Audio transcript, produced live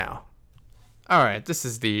Now. All right, this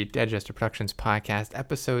is the Digester Productions podcast,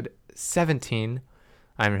 episode 17.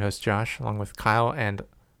 I'm your host, Josh, along with Kyle and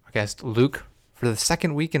our guest, Luke, for the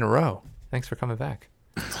second week in a row. Thanks for coming back.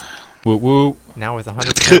 Woo woo. Now with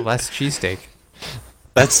 100% less cheesesteak.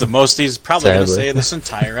 That's the most he's probably going to say this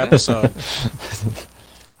entire episode.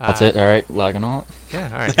 That's it. All right, logging on.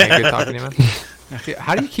 Yeah, all right. Yeah, good talking to you, man.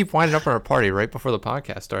 How do you keep winding up on our party right before the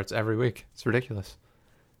podcast starts every week? It's ridiculous.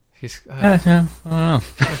 He's I don't know.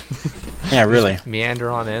 Yeah, really.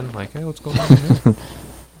 meander on in, like, hey, what's going on here?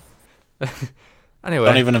 Anyway.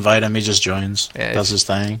 Don't even invite him. He just joins. Yeah, Does his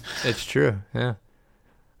thing. It's true, yeah.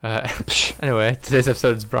 Anyway, today's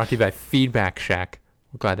episode is brought to you by Feedback Shack.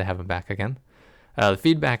 We're glad to have him back again. The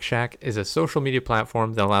Feedback Shack is a social media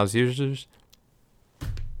platform that allows users...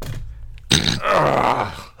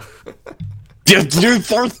 You're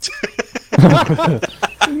fourth.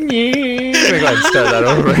 I'm gonna go ahead and start that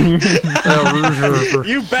over.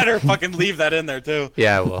 You better fucking leave that in there, too.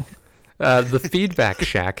 Yeah, I will. The Feedback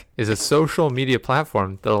Shack is a social media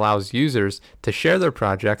platform that allows users to share their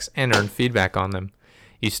projects and earn feedback on them.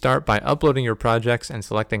 You start by uploading your projects and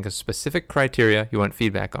selecting a specific criteria you want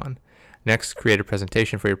feedback on. Next, create a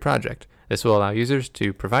presentation for your project. This will allow users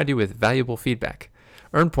to provide you with valuable feedback.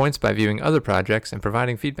 Earn points by viewing other projects and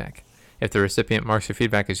providing feedback. If the recipient marks your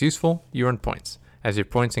feedback as useful, you earn points. As your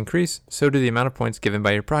points increase, so do the amount of points given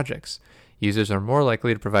by your projects. Users are more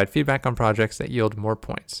likely to provide feedback on projects that yield more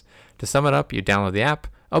points. To sum it up, you download the app,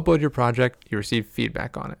 upload your project, you receive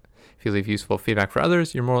feedback on it. If you leave useful feedback for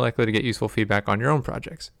others, you're more likely to get useful feedback on your own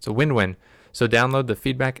projects. It's a win-win. So download the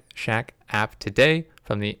Feedback Shack app today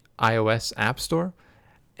from the iOS App Store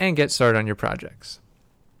and get started on your projects.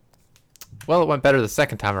 Well, it went better the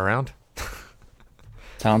second time around.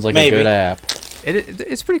 Sounds like Maybe. a good app.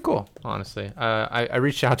 It's pretty cool, honestly. I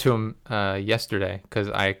reached out to him yesterday because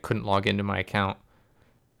I couldn't log into my account.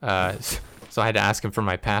 So I had to ask him for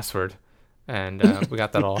my password. And we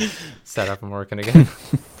got that all set up and working again.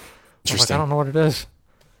 I was like, I don't know what it is.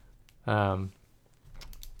 Yeah,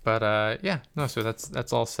 no, so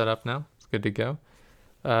that's all set up now. It's good to go.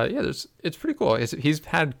 It's pretty cool. He's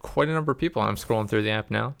had quite a number of people. I'm scrolling through the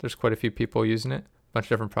app now. There's quite a few people using it. A bunch of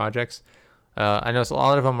different projects. I know a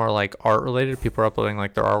lot of them are like art related. People are uploading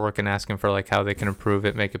like their artwork and asking for like how they can improve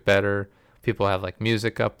it, make it better. People have like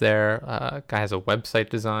music up there. Guy has a website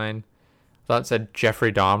design. I thought it said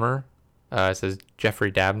Jeffrey Dahmer. It says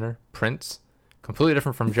Jeffrey Dabner. Prince. Completely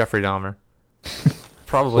different from Jeffrey Dahmer.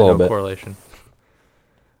 Probably no correlation.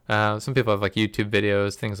 Some people have like YouTube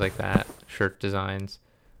videos, things like that, shirt designs.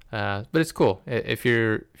 But it's cool. If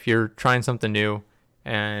you're trying something new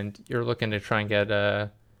and you're looking to try and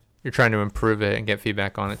get you're trying to improve it and get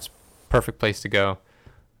feedback on it, it's a perfect place to go.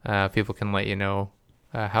 People can let you know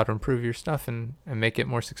how to improve your stuff and make it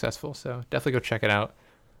more successful. So definitely go check it out.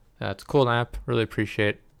 It's a cool app. Really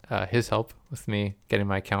appreciate his help with me getting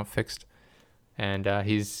my account fixed. And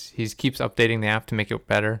he's keeps updating the app to make it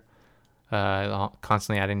better.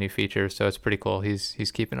 Constantly adding new features, so it's pretty cool.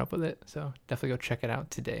 He's keeping up with it. So definitely go check it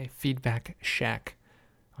out today. Feedback Shack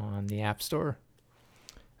on the App Store.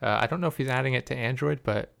 I don't know if he's adding it to Android,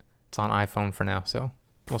 but it's on iPhone for now, so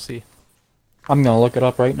we'll see. I'm gonna look it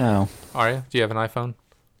up right now. Are you? Do you have an iPhone?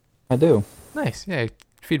 I do. Nice. Yeah.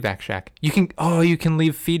 Feedback Shack. You can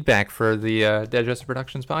leave feedback for the Digester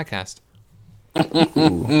Productions podcast.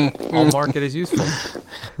 I'll mark it as useful.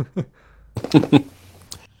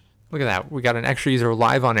 Look at that. We got an extra user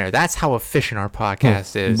live on air. That's how efficient our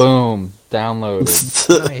podcast is. Boom. Downloaded.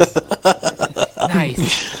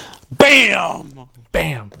 Nice. Bam!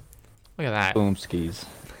 Bam. Look at that. Boom skis.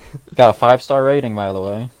 Got a 5-star rating, by the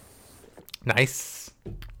way. Nice.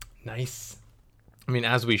 I mean,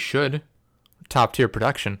 as we should. Top tier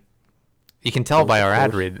production. You can tell by our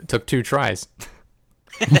ad read. It took 2 tries.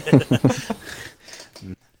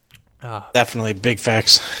 Definitely big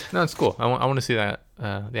facts. No, it's cool. I want to see that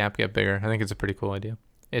the app get bigger. I think it's a pretty cool idea.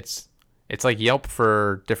 It's like Yelp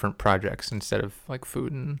for different projects instead of like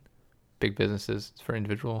food and big businesses. It's for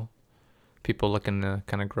individual people looking to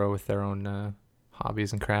kind of grow with their own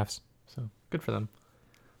hobbies and crafts. So good for them.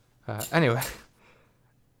 Anyway,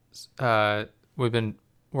 we've been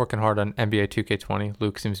working hard on NBA 2K20.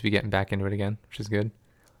 Luke seems to be getting back into it again, which is good.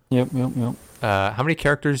 Yep. How many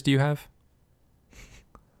characters do you have?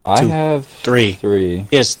 I have 3.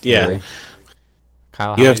 Yes, yeah. 3.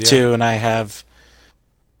 Kyle, You have 2, and I have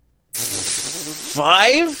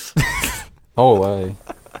 5. Oh, way.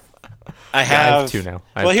 I I have have 2 now.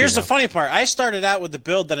 Well, here's the funny part. I started out with the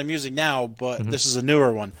build that I'm using now, but this is a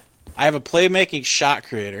newer one. I have a playmaking shot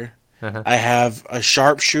creator. Uh-huh. I have a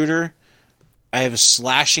sharpshooter. I have a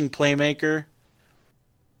slashing playmaker.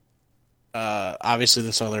 obviously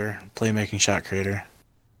this other playmaking shot creator.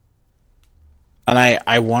 And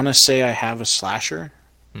I want to say I have a slasher.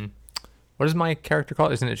 What is my character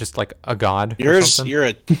called? Isn't it just like a god? or Yours, something? you're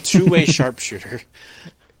a two-way sharpshooter.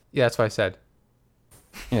 Yeah, that's what I said.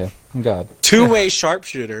 Yeah, God. Two-way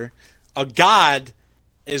sharpshooter. A god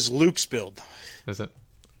is Luke's build. Is it?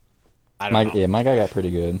 I don't know. Yeah, my guy got pretty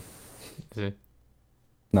good. Is it?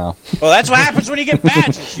 No. Well, that's what happens when you get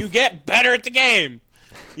badges. You get better at the game.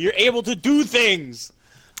 You're able to do things.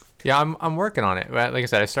 Yeah, I'm working on it. Like I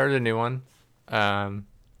said, I started a new one.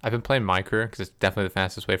 I've been playing my career because it's definitely the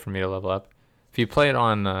fastest way for me to level up. If you play it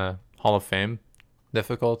on Hall of Fame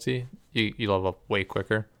difficulty, you level up way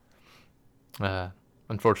quicker.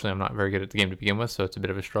 Unfortunately, I'm not very good at the game to begin with, so it's a bit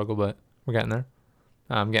of a struggle, but we're getting there.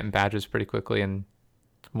 I'm getting badges pretty quickly, and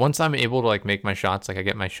once I'm able to like make my shots, like I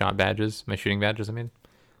get my shot badges, my shooting badges, I mean,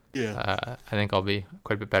 I think I'll be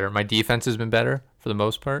quite a bit better. My defense has been better for the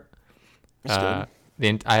most part. That's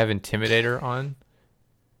good. I have Intimidator on,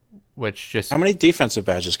 which just How many defensive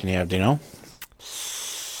badges can you have? Do you know?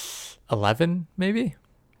 11 maybe,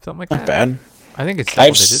 something like Not that. bad. I think it's I double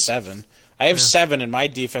have digits. 7. I have 7, and my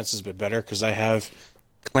defense has been better because I have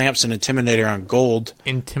clamps and intimidator on gold.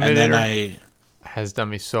 And then Intimidator has done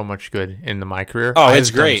me so much good in my career. Oh, I it's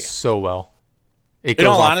have done great. so well. It In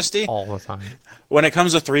goes all off honesty, all the time. when it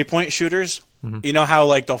comes to 3-point shooters, you know how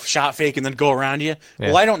like they'll shot fake and then go around you? Yeah.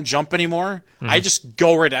 Well, I don't jump anymore. I just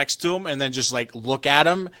go right next to them and then just like look at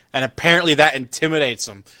them, and apparently that intimidates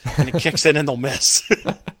them, and it kicks in and they'll miss.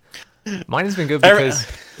 Mine has been good because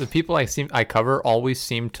the people I cover always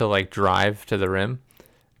seem to like drive to the rim,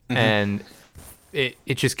 and it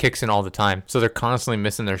just kicks in all the time. So they're constantly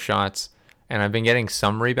missing their shots, and I've been getting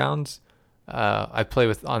some rebounds. I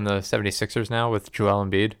play on the 76ers now with Joel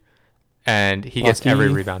Embiid, and he gets every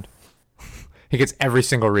rebound. He gets every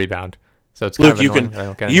single rebound. So it's kind Luke, of annoying that I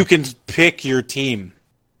don't get you it. can pick your team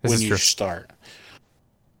This when is you true. start.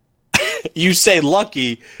 You say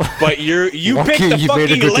lucky, but you Lucky pick the you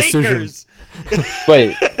made a fucking good decision. Lakers.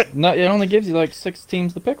 Wait, no, it only gives you like 6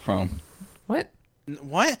 teams to pick from. What?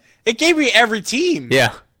 What? It gave me every team.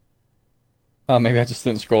 Yeah. Oh, maybe I just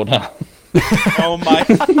didn't scroll down. Oh my.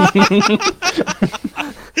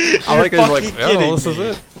 I like it. Like, fucking oh, kidding this is me.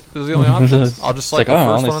 it. This is the only options. I'll just It's select like, the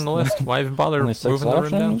oh, first only one on the list. Why even bother Only 6 moving the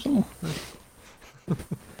rim down? options?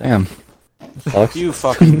 Damn. Sucks. You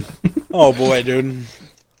fucking. Oh boy, dude.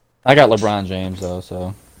 I got LeBron James though,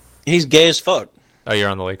 so He's gay as fuck. Oh, you're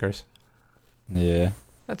on the Lakers. yeah.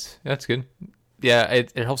 That's good. Yeah,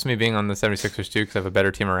 it helps me being on the 76ers too because I have a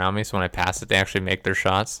better team around me. So when I pass it, they actually make their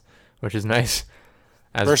shots, which is nice.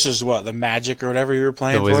 As Versus what? The Magic or whatever you were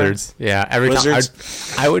playing the for? Wizards. Yeah, every Wizards?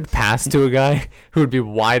 time I would pass to a guy who would be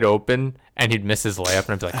wide open and he'd miss his layup,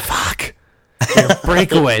 and I'd be like, "Fuck, you're a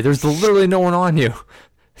breakaway. There's literally no one on you."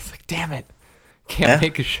 It's like, damn it, can't Yeah.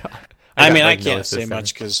 make a shot. I got, mean, I like, no can't assist say there.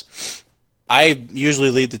 much because I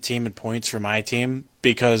usually lead the team in points for my team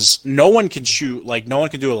because no one can shoot, like, no one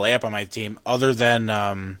can do a layup on my team other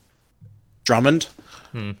than Drummond.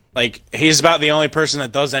 Like, he's about the only person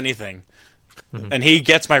that does anything. And he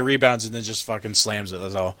gets my rebounds and then just fucking slams it.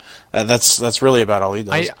 That's all. That's really about all he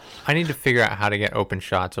does. I need to figure out how to get open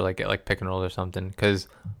shots or like get like pick and roll or something because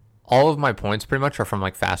all of my points pretty much are from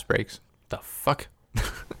like fast breaks. The fuck?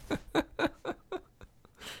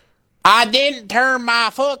 I didn't turn my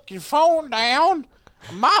fucking phone down.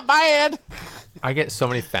 My bad. I get so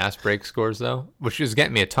many fast break scores though, which is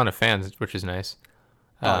getting me a ton of fans, which is nice.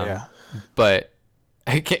 Oh, yeah. But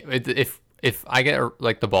I can't if I get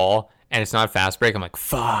like the ball and it's not a fast break, I'm like,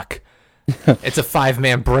 fuck. It's a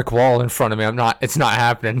 5-man brick wall in front of me. It's not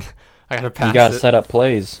happening. I gotta pass You gotta it. set up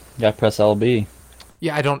plays. You gotta press LB.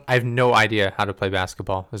 Yeah, I have no idea how to play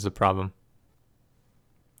basketball is the problem.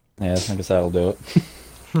 Yeah, I guess that'll do it.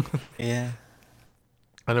 Yeah.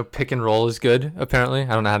 I know pick and roll is good, apparently. I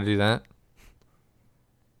don't know how to do that.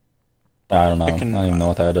 I don't know. I can- don't even know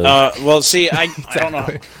what that is. Well, see, I don't know.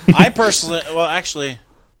 I personally, well, actually,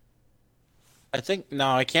 I think,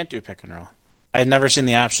 no, I can't do pick and roll. I had never seen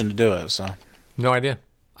the option to do it, so. No idea.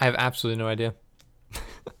 I have absolutely no idea.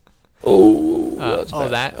 That's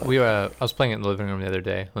bad. I was playing it in the living room the other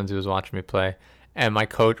day. Lindsay was watching me play, and my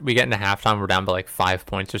coach. We get into halftime. We're down by like 5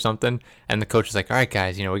 points or something, and the coach is like, "All right,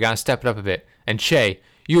 guys, we gotta step it up a bit." And Che,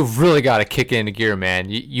 you've really got to kick it into gear, man.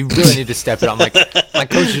 You really need to step it up. I'm like, my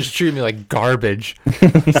coach just treated me like garbage.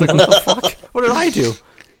 It's like, what the fuck? What did I do?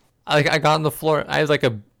 I got on the floor. I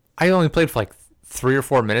only played for like 3 or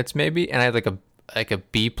 4 minutes maybe, and I had like a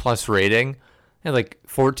B+ rating. I had like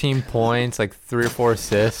 14 points, like 3 or 4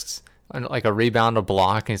 assists, and like a rebound, a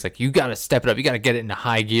block. And he's like, "You got to step it up. You got to get it into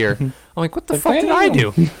high gear." I'm like, "What the fuck did I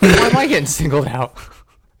do? Why am I getting singled out?"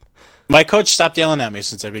 My coach stopped yelling at me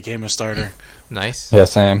since I became a starter. Nice. Yeah,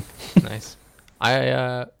 same. Nice.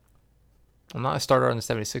 I'm not a starter on the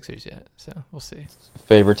 76ers yet, so we'll see.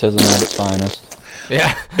 Favoritism at its finest.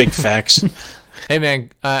 Yeah. Big facts. Hey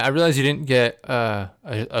man, I realized you didn't get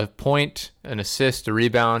a point, an assist, a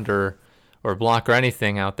rebound, or a block or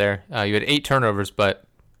anything out there. You had 8 turnovers, but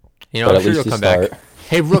you know But I'm at sure least you'll you come back. start.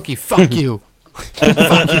 Hey rookie, fuck you.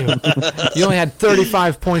 Fuck you. You only had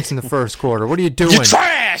 35 points in the first quarter. What are you doing? You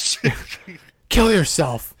trash! Kill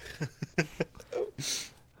yourself.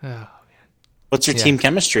 Oh, What's your Yeah. team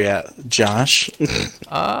chemistry at, Josh? like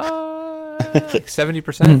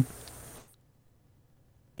 70%.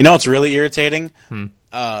 You know what's really irritating? Hmm.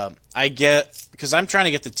 I get because I'm trying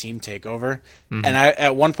to get the team takeover, Mm-hmm. and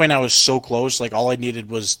at one point I was so close. Like all I needed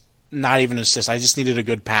was not even an assist. I just needed a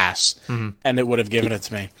good pass, Mm-hmm. and it would have given it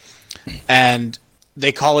to me. And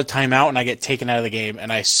they call a timeout, and I get taken out of the game,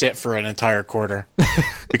 and I sit for an entire quarter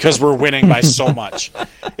because we're winning by so much.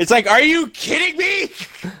 It's like, are you kidding me?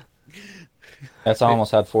 That's I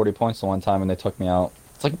almost had 40 points the one time and they took me out.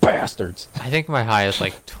 It's like bastards. I think my high is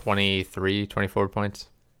like 23, 24 points.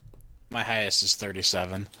 My highest is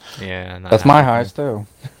 37. Yeah, not That's my happening.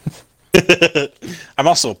 highest too. I'm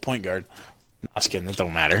also a point guard. No, I was kidding. It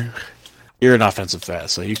don't matter. You're an offensive threat,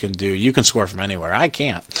 so you can score from anywhere. I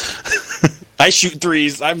can't. I shoot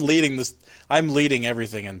threes. I'm leading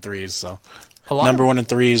everything in threes. So A lot number of- 1 in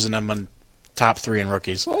threes, and I'm on top 3 in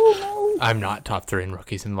rookies. I'm not top 3 in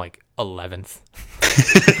rookies. I'm like 11th.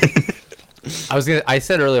 I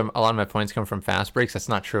said earlier a lot of my points come from fast breaks. That's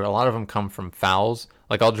not true. A lot of them come from fouls.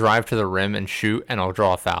 Like I'll drive to the rim and shoot, and I'll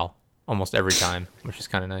draw a foul almost every time, which is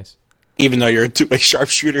kind of nice. Even though you're a two-way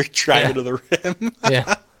sharpshooter driving Yeah. to the rim.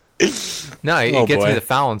 Yeah. No, it Oh, gets boy. me the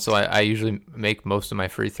foul, and so I usually make most of my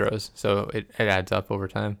free throws. So it adds up over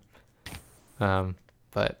time.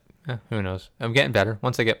 But who knows? I'm getting better.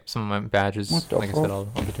 Once I get some of my badges, What the like I said, fuck?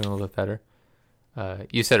 I'll be doing a little bit better.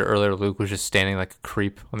 You said earlier Luke was just standing like a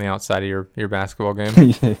creep on the outside of your basketball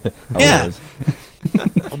game. Yeah. Was.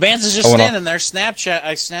 Well, Vance is just I went standing there. Snapchat.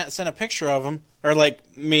 I sent a picture of him, or like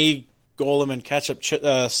me, Golem, and Ketchup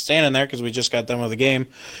standing there because we just got done with the game,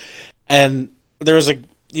 and there was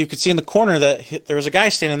you could see in the corner that there was a guy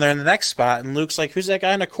standing there in the next spot, and Luke's like, "Who's that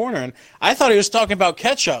guy in the corner?" And I thought he was talking about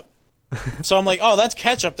Ketchup, so I'm like, "Oh, that's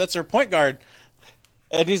Ketchup. That's their point guard."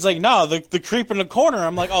 And he's like, "No, the creep in the corner."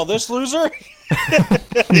 I'm like, "Oh, this loser."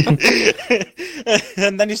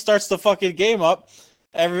 And then he starts the fucking game up.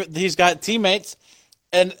 He's got teammates,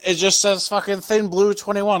 and it just says fucking Thin Blue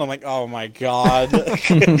 21. I'm like, oh my god,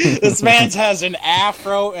 this man has an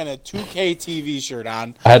afro and a 2K TV shirt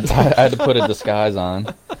on. I had to put a disguise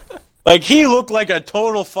on. Like he looked like a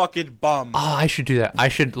total fucking bum. Oh, I should do that. I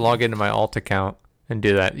should log into my alt account and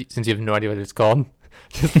do that since you have no idea what it's called.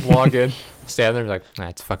 Just log in, stand there, and be like, nah,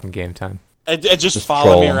 it's fucking game time. And just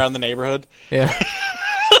follow me troll. around the neighborhood. Yeah.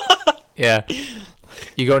 Yeah.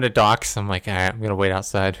 You go into docks. I'm like, all right, I'm gonna wait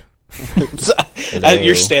outside.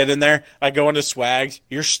 You're standing there. I go into swags.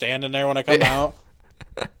 You're standing there when I come out.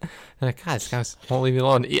 I'm like, God, this guy won't leave me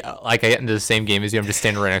alone. Yeah, like I get into the same game as you. I'm just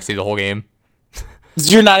standing right next to you the whole game.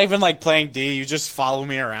 You're not even like playing D. You just follow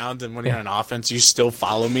me around, and when you're on offense, you still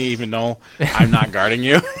follow me, even though I'm not guarding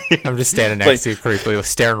you. I'm just standing next to you creepily,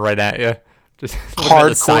 staring right at you. Just looking at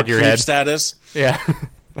the side Hardcore of your creep head. status. Yeah.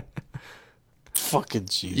 Fucking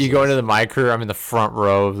Jesus. You go into the my crew. I'm in the front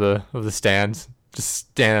row of the stands, just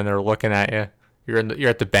standing there looking at you. You're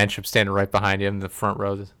at the bench. I'm standing right behind you in the front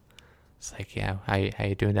row. It's like, yeah, how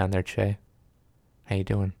you doing down there, Che? How you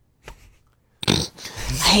doing?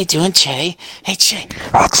 How you doing, Che? Hey, Che. Hey, Che,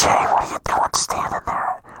 what are you doing standing there?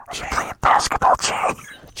 Are you playing basketball, Che?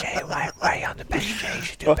 Che, why are you on the bench, Che? You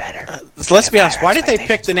should do better. So let's be honest. Why did they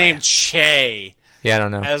pick the name Che? Yeah, I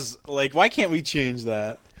don't know. As like, why can't we change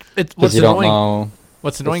that? What's Because you don't annoying? know.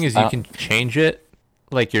 What's annoying is you can change it,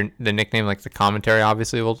 like the nickname, like the commentary,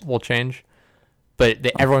 obviously will change, but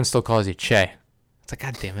everyone still calls you Che. It's like,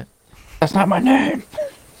 God damn it. That's not my name.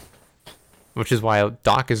 Which is why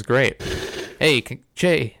Doc is great. Hey,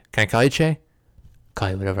 Che, can I call you Che?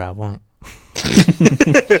 Call you whatever I want.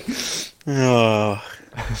 Oh.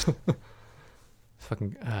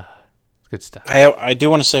 Fucking good stuff. I do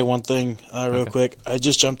want to say one thing real quick. I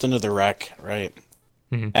just jumped into the rec, right?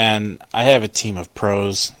 Mhm. And I have a team of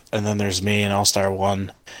pros, and then there's me and All-Star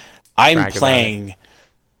 1. I'm Brag about playing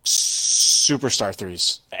Superstar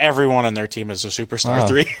 3s. Everyone on their team is a Superstar Wow.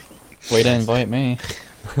 3. Way to invite me.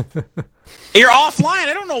 You're offline.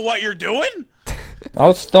 I don't know what you're doing. I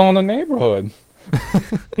was still in the neighborhood.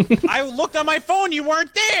 I looked on my phone. You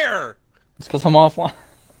weren't there. It's because I'm offline.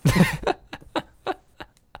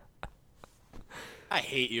 I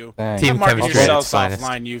hate you. Dang. Team Mark chemistry at yourself its finest.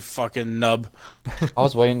 offline, you fucking nub. I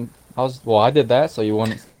was waiting. I did that so you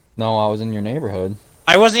wouldn't know I was in your neighborhood.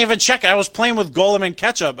 I wasn't even checking. I was playing with Golem and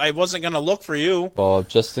Ketchup. I wasn't gonna look for you. Well,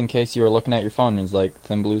 just in case you were looking at your phone, it's like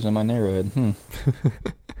Thin Blues in my neighborhood.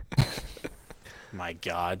 My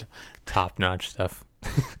God. Top-notch stuff.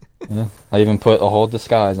 Yeah. I even put a whole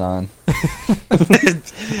disguise on.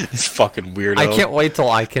 It's fucking weirdo. I can't wait till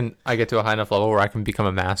I get to a high enough level where I can become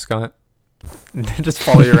a mascot. Just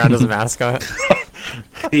follow you around as a mascot.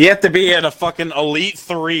 You have to be at a fucking Elite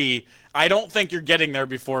 3. I don't think you're getting there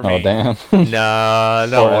before me. Oh damn! No,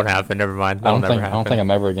 that Or- won't happen. Never mind. That'll never I happen. don't think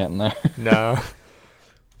I'm ever getting there. No.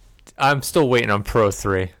 I'm still waiting on Pro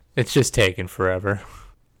 3. It's just taking forever.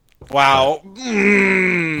 Wow.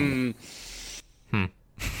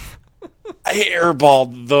 I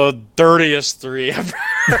airballed the dirtiest 3 ever.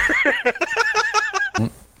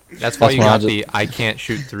 That's why That's you when I got the I can't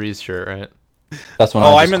shoot threes shirt, right? That's when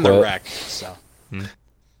Oh, I I'm just in the quit. wreck, so.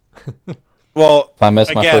 Well, If I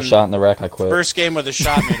miss my again, first shot in the wreck, I quit. first game with a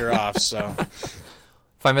shot meter off, so.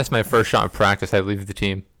 If I miss my first shot in practice, I'd leave the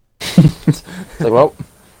team. It's like, well,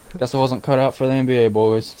 guess I wasn't cut out for the NBA,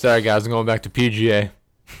 boys. Sorry, guys. I'm going back to PGA.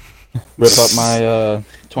 Rip up my $20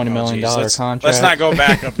 Oh, million geez, contract. let's not go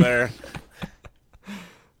back up there.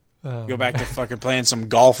 Go back to fucking playing some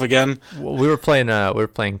golf again. Well, we were playing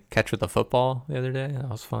catch with the football the other day. That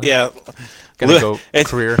was fun. Yeah. Gonna go It's-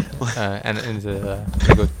 career and gonna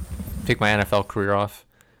go take my NFL career off.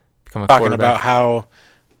 Become a Talking quarterback. about how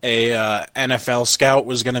a NFL scout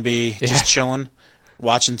was going to be Yeah. just chilling,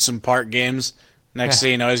 watching some park games. Next Yeah.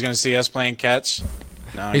 thing you know, he's going to see us playing catch.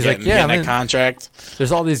 No, He's like, getting, "Yeah, getting I'm a in." contract.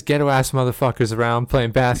 There's all these ghetto ass motherfuckers around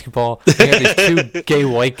playing basketball. We have these 2 gay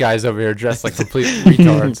white guys over here dressed like complete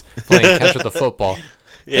retards playing catch with the football.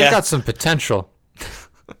 They've Yeah, got some potential.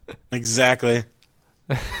 exactly.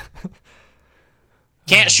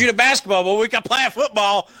 Can't shoot a basketball, but we can play a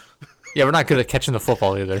football. Yeah, we're not good at catching the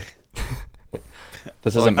football either.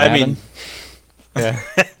 This isn't I Madden. mean- Yeah.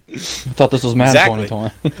 I thought this was Madden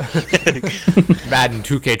Exactly. 2020. Madden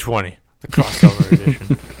 2K20, the crossover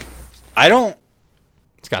edition. I don't.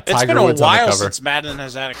 It's got It's Tiger been a Woods on the while cover. since Madden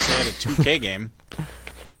has actually had a 2K game.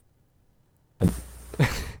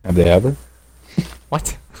 Have they ever?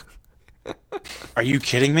 What? Are you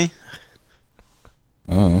kidding me?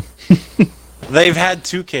 Oh. They've had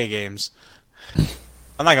 2K games.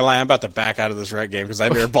 I'm not gonna lie, I'm about to back out of this red game because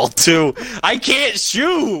I've airballed 2. I can't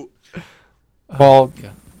shoot. Well,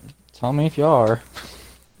 tell me if you are.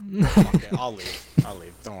 Okay, I'll leave.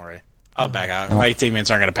 Don't worry. I'll back out. My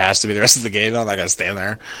teammates aren't gonna pass to me the rest of the game. I'm not gonna stand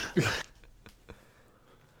there.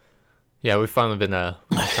 Yeah, we've finally been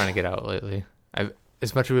trying to get out lately.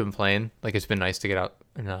 As much as we've been playing, like it's been nice to get out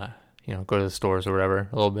and go to the stores or whatever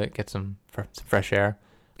a little bit, get some fresh air.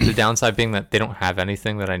 The downside being that they don't have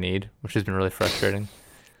anything that I need, which has been really frustrating.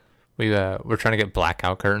 We're trying to get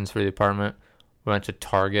blackout curtains for the apartment. We went to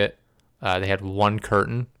Target. They had 1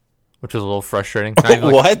 curtain, which was a little frustrating. Not even,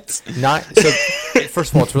 like, What? Not so.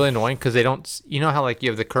 First of all, it's really annoying because they don't. You know how like you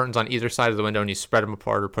have the curtains on either side of the window and you spread them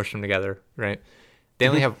apart or push them together, right? They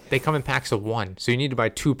only have. They come in packs of 1, so you need to buy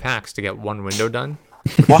 2 packs to get 1 window done.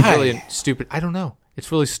 Why? It's really stupid. I don't know.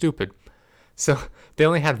 It's really stupid. So they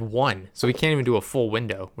only had 1, so we can't even do a full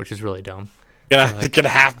window, which is really dumb. Gonna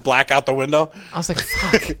half black out the window. I was like,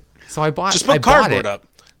 fuck. So I bought. Just I put bought cardboard it. up.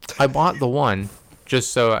 I bought the 1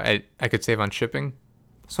 just so I could save on shipping.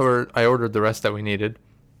 So I ordered the rest that we needed.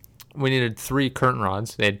 We needed 3 curtain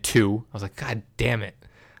rods. They had 2. I was like, God damn it.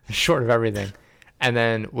 I'm short of everything. And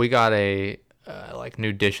then we got like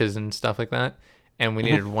new dishes and stuff like that. And we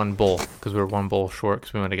needed 1 bowl because we were 1 bowl short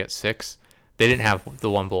because we wanted to get 6. They didn't have the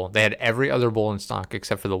 1 bowl. They had every other bowl in stock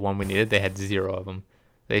except for the 1 we needed. They had 0 of them.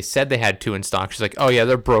 They said they had 2 in stock. She's like, oh yeah,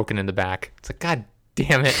 they're broken in the back. It's like, God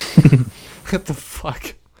damn it. What the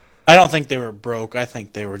fuck? I don't think they were broke. I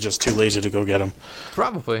think they were just too lazy to go get them.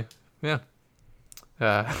 Probably, yeah.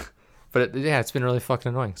 But it's been really fucking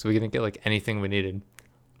annoying. So we didn't get like anything we needed.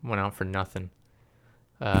 Went out for nothing.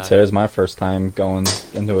 Today's my first time going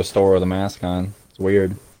into a store with a mask on. It's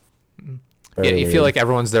weird. Yeah, Very you feel weird. like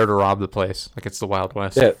everyone's there to rob the place. Like it's the Wild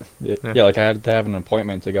West. Yeah, like I had to have an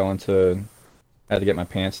appointment to go into. I had to get my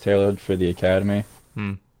pants tailored for the academy,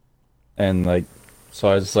 and like, so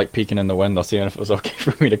I was like peeking in the window, seeing if it was okay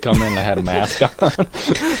for me to come in. I had a mask on.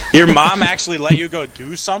 Your mom actually let you go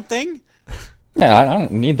do something? Yeah, I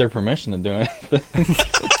don't need their permission to do anything.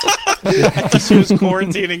 She was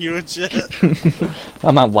quarantining you and shit.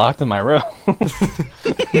 I'm not locked in my room.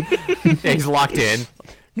 Yeah, he's locked in.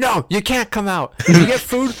 No, you can't come out. If you get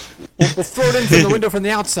food, we'll throw it in from the window from the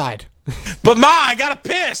outside. But Ma, I gotta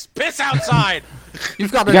piss. Piss outside.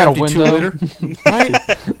 You've got You an got a empty window. 2 liter,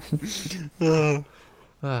 right?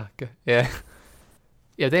 Yeah.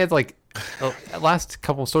 Yeah, they had like last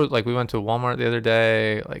couple stores. Like we went to Walmart the other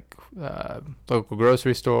day, like local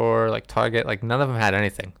grocery store, like Target. Like none of them had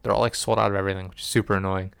anything. They're all like sold out of everything, which is super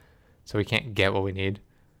annoying. So we can't get what we need.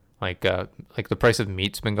 Like the price of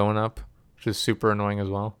meat's been going up, which is super annoying as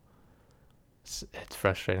well. It's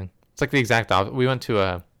frustrating. It's like the exact opposite. We went to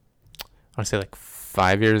I want to say like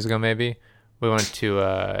 5 years ago maybe. We went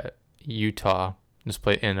to Utah, this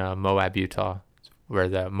place in Moab, Utah, where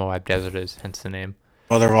the Moab Desert is, hence the name.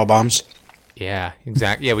 Oh, they're all bombs. Yeah,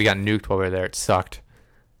 exactly. Yeah, we got nuked while we were there. It sucked.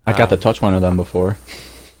 I got to touch one of them before.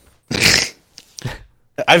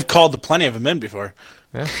 I've called plenty of them in before.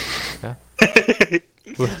 Yeah.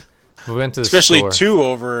 We went to the Especially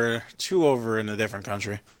store. two over in a different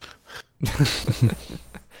country.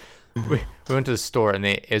 we went to the store and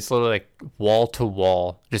it's literally like wall to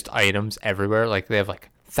wall, just items everywhere. Like they have like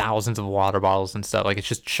thousands of water bottles and stuff. Like it's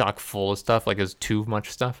just chock full of stuff. Like there's too much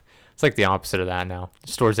stuff. It's like the opposite of that now.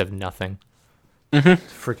 Stores have nothing. Mm-hmm. It's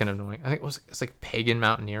freaking annoying. I think it's like Pagan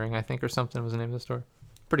Mountaineering, I think, or something was the name of the store.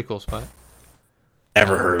 Pretty cool spot.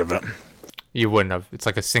 Never heard of it. You wouldn't have. It's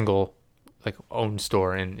like a single, like owned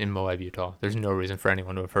store in Moab, Utah. There's no reason for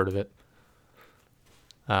anyone to have heard of it.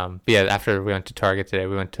 But yeah, after we went to Target today,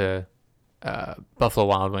 we went to Buffalo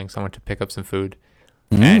Wild Wings. I went to pick up some food,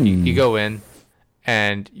 and you go in,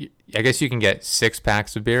 and I guess you can get 6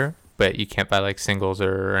 packs of beer, but you can't buy like singles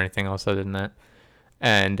or anything else other than that.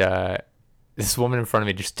 And this woman in front of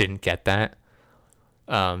me just didn't get that.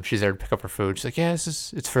 She's there to pick up her food. She's like, "Yeah,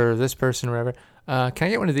 it's for this person or whatever. Can I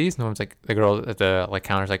get one of these?" And one's like, the girl at the like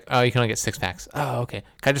counter's like, "Oh, you can only get 6 packs." "Oh, okay.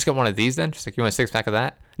 Can I just get one of these then?" She's like, "You want a 6-pack of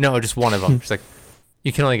that?" "No, just one of them." She's like,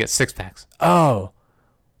 "You can only get 6 packs." "Oh,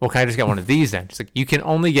 well, can I just get one of these then?" She's like, "You can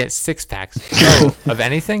only get 6 packs." "Oh, of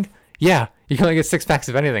anything?" "Yeah, you can only get 6 packs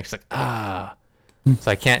of anything." She's like, "Ah."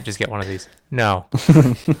 So I can't just get one of these. No.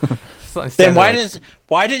 So Then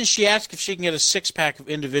why didn't she ask if she can get a 6-pack of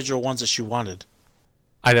individual ones that she wanted?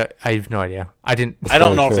 I have no idea. I don't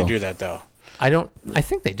know if true. they do that though. I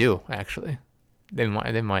think they do actually. They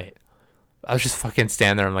might. I was just fucking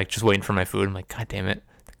standing there. I'm like just waiting for my food. I'm like, God damn it.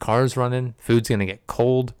 The car's running. Food's going to get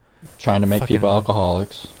cold. Trying to make Fucking people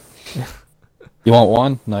alcoholics. You want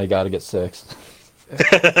one? No, you got to get 6.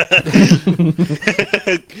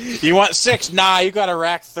 You want 6? Nah, you got to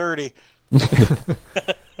rack 30.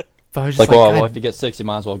 But I was just Like, like, well, if you get 6, you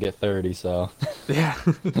might as well get 30, so. yeah.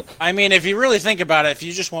 I mean, if you really think about it, if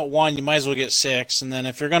you just want 1, you might as well get 6. And then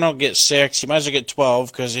if you're going to get 6, you might as well get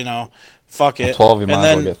 12 because, fuck it. 12, you might and as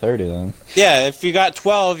then, well get 30 then. Yeah, if you got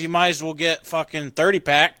 12, you might as well get fucking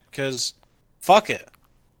 30-pack because fuck it.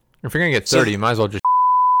 If you're going to get 30, you might as well just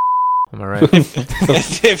am I right?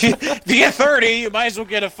 if you get 30, you might as well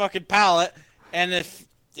get a fucking pallet. And if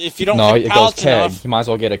you don't No, think it goes pallets keg. enough, You might as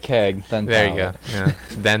well get a keg, then There you pallet. go. Yeah.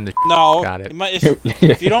 Then the no, got it.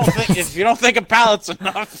 If you don't think a pallet's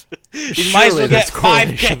enough, you might as well get 5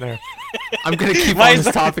 correlation there. I'm going to keep Might on as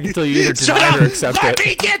this well- topic until you either Shut deny up! it or accept Let it.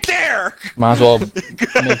 me get there! Might as well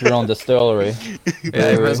make your own distillery.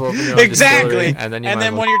 Yeah, you might as well open your own Exactly. distillery, and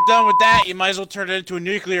then, when you're done with that, you might as well turn it into a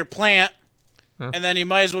nuclear plant. Huh? And then you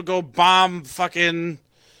might as well go bomb fucking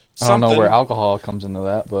I don't know something. where alcohol comes into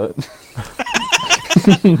that, but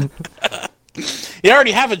You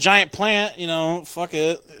already have a giant plant, fuck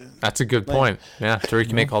it. That's a good point. Yeah, so you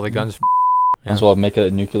can make all the guns. might as well make it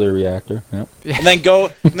a nuclear reactor. Yep. And then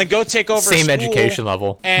go take over a Same school education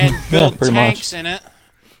level. and build pretty tanks in it.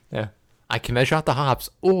 Yeah. I can measure out the hops,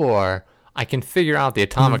 or I can figure out the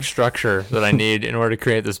atomic structure that I need in order to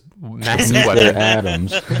create this massive They're weapon.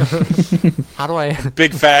 atoms. How do I?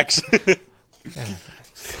 Big facts.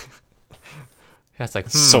 That's like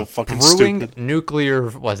So fucking brewing stupid. nuclear.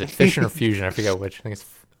 Was it fission or fusion? I forget which. I think it's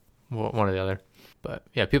one or the other. But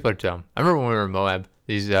yeah, people are dumb. I remember when we were in Moab.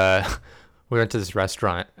 We went to this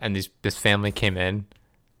restaurant, and this family came in,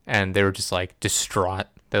 and they were just like distraught.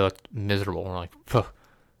 They looked miserable. We're like, "Phew,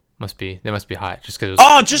 they must be hot just because.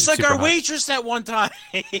 Oh, just like our hot. waitress that one time.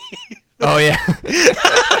 Oh yeah.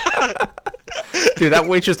 Dude, that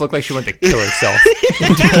waitress looked like she went to kill herself.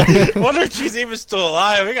 Wonder if she's even still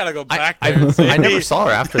alive. We gotta go back there. I never saw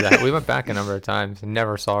her after that. We went back a number of times and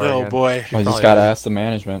never saw her Oh again. boy. I just Probably gotta is. ask the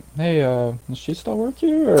management. Hey, does she still work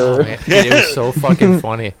here? Oh, Or... man. Dude, it was so fucking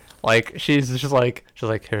funny. Like she's just like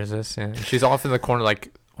here's this. And she's off in the corner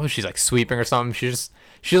like she's like sweeping or something.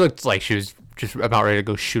 She looked like she was just about ready to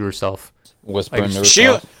go shoot herself. Whispering Like, to She,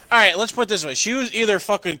 herself. all right, let's put it this way. She was either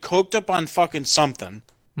fucking coked up on fucking something,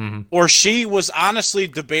 Mm-hmm. or she was honestly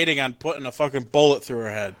debating on putting a fucking bullet through her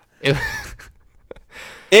head. It,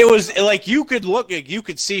 It was like you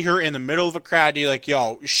could see her in the middle of a crowd. You're like,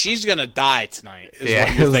 yo, she's gonna die tonight. Is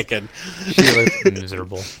what you're thinking. She looked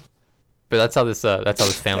miserable. But that's how this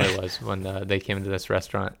family was when they came into this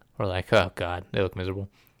restaurant. We're like, oh god, they look miserable.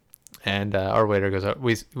 And our waiter goes,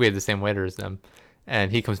 we had the same waiter as them, and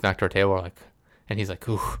he comes back to our table. We're like, and he's like,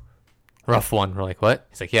 ooh, rough one. We're like, what?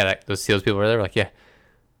 He's like, yeah, those SEALs people were there. We're like, yeah.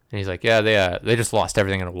 And he's like, yeah, they just lost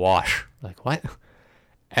everything in a wash. We're like, what?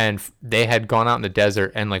 And they had gone out in the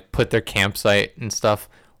desert and like put their campsite and stuff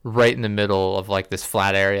right in the middle of like this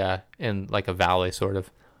flat area in like a valley, sort of,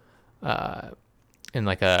 in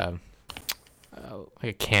like a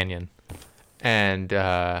canyon, and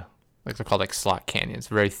like they're called like slot canyons,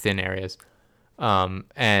 very thin areas. And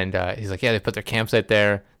he's like, yeah, they put their campsite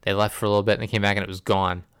there. They left for a little bit and they came back and it was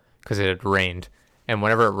gone because it had rained. And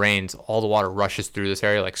whenever it rains, all the water rushes through this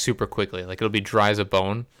area like super quickly. Like it'll be dry as a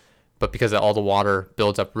bone, but because all the water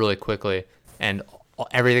builds up really quickly, and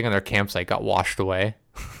everything in their campsite got washed away.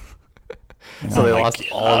 So they lost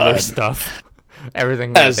all of their stuff.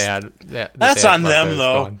 Everything that they had. That's on them,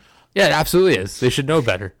 though. Gone. Yeah, it absolutely is. They should know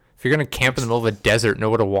better. If you're gonna camp in the middle of a desert, know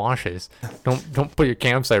what a wash is. Don't put your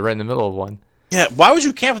campsite right in the middle of one. Yeah, why would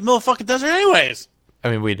you camp in the middle of the fucking desert anyways? I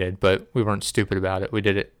mean, we did, but we weren't stupid about it. We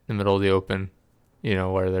did it in the middle of the open,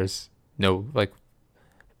 where there's no like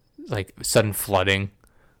sudden flooding.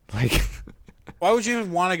 Like, why would you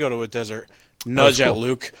even want to go to a desert? Nudge at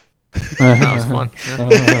Luke. That was fun.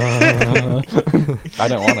 I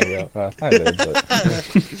didn't want to go. I did,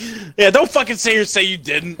 but... Yeah, don't fucking say you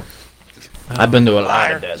didn't. I've been to a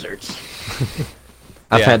lot of deserts.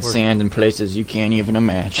 I've had sand in places you can't even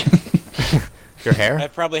imagine. Your hair? I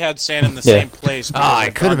probably had sand in the same place. I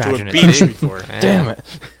could imagine it. Beach before. Damn it.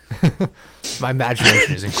 My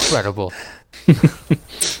imagination is incredible.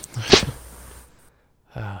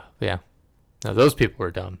 Yeah. No, those people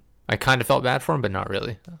were dumb. I kind of felt bad for them, but not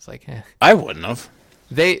really. I was like, eh. I wouldn't have.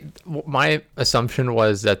 My assumption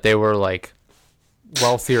was that they were like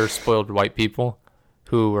wealthier, spoiled white people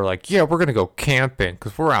who were like, yeah, we're going to go camping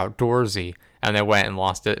because we're outdoorsy. And they went and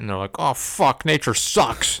lost it. And they're like, oh, fuck, nature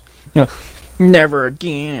sucks. Never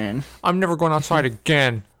again. I'm never going outside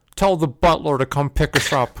again. Tell the butler to come pick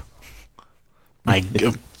us up. That's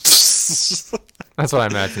what I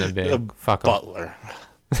imagine them being. Fuck butler.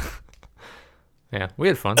 Yeah, we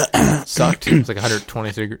had fun. Sucked. It was like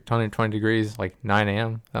 120 degrees, like 9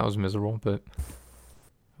 a.m. That was miserable, but it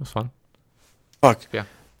was fun. Fuck. Yeah,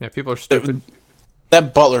 people are stupid.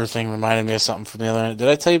 That butler thing reminded me of something from the other night. Did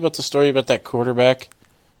I tell you about the story about that quarterback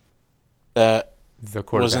that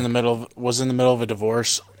was in the middle of a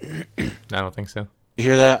divorce? I don't think so. You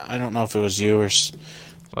hear that? I don't know if it was you or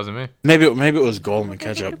wasn't me. Maybe it was Goldman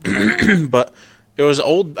Ketchup, but it was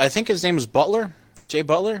old. I think his name was Butler, Jay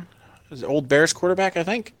Butler. Is it old Bears quarterback? I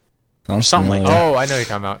think. Something like that. Oh, I know you're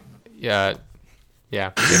talking about. Yeah,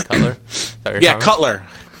 Cutler. Yeah, Cutler.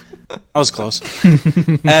 I was close.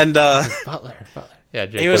 And Butler. Yeah,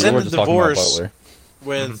 he was in the divorce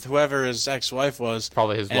with whoever his ex-wife was.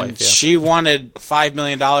 Probably his wife. Yeah. She wanted $5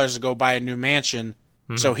 million to go buy a new mansion,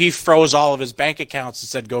 so he froze all of his bank accounts and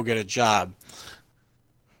said, "Go get a job."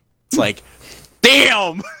 It's like,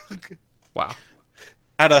 damn. Wow.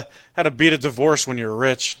 How to beat a divorce when you're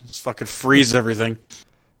rich? Just fucking freeze everything.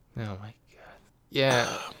 Oh my god. Yeah.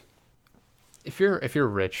 If you're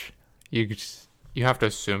rich, you have to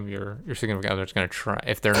assume your significant other is going to try.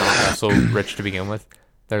 If they're not also rich to begin with,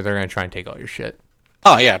 they're going to try and take all your shit.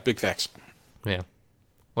 Oh yeah, big facts. Yeah.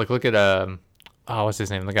 Like look at what's his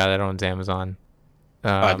name? The guy that owns Amazon.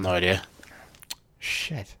 I have no idea.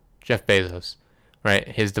 Shit. Jeff Bezos. Right?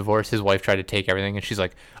 His divorce, his wife tried to take everything, and she's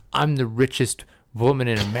like, "I'm the richest woman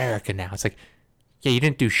in America now." It's like, yeah, you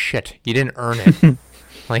didn't do shit. You didn't earn it.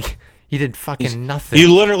 Like, you did fucking nothing.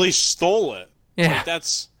 You literally stole it. Yeah. Like,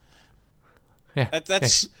 that's.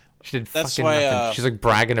 She did fucking nothing. She's like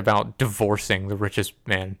bragging about divorcing the richest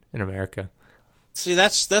man in America. See,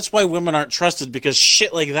 that's why women aren't trusted, because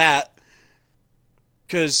shit like that.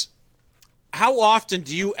 Because how often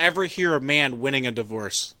do you ever hear a man winning a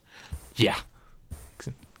divorce? Yeah.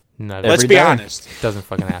 No, let's be honest. It doesn't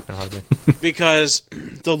fucking happen hardly. Because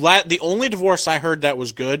the only divorce I heard that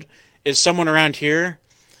was good is someone around here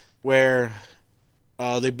where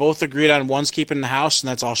they both agreed on one's keeping the house, and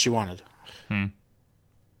that's all she wanted. And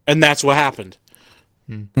that's what happened.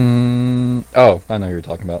 Oh, I know who you're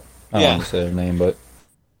talking about. I don't want to say her name, but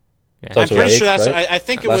I'm pretty sure that's. Right? I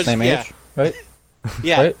think it last was. Name H, right?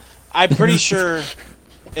 Yeah, right? I'm pretty sure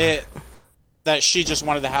that she just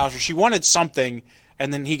wanted the house, or she wanted something,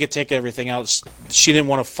 and then he could take everything else. She didn't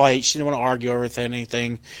want to fight. She didn't want to argue over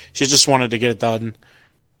anything. She just wanted to get it done.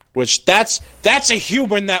 which that's a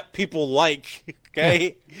human that people like.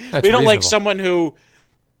 Okay, That's we don't like reasonable. someone who.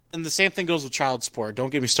 And the same thing goes with child support. Don't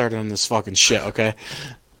get me started on this fucking shit. Okay,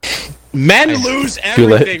 men lose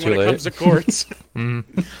everything when it comes to courts.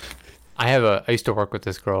 I used to work with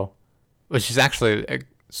this girl, which is actually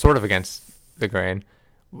sort of against the grain.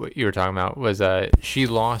 What you were talking about was she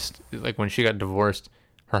lost, like when she got divorced,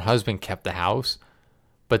 her husband kept the house,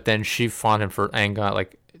 but then she fought him for and got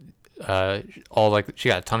like she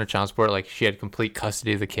got a ton of child support. Like she had complete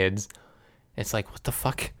custody of the kids. It's like, what the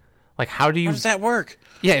fuck? Like, how does that work?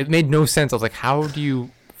 Yeah, it made no sense. I was like, how do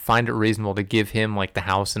you find it reasonable to give him like the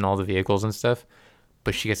house and all the vehicles and stuff,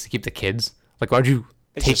 but she gets to keep the kids? Like, why'd you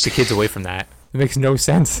take the kids away from that? It makes no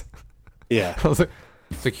sense. Yeah. I was like,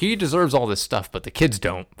 it's like, he deserves all this stuff, but the kids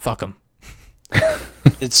don't. Fuck him.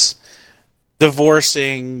 It's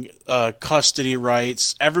divorcing, custody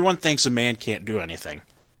rights. Everyone thinks a man can't do anything.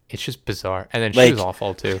 It's just bizarre. And then Like- she was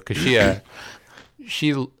awful too, because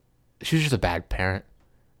she was just a bad parent.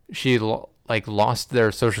 She lost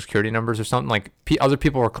their social security numbers or something. Like other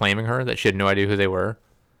people were claiming her that she had no idea who they were,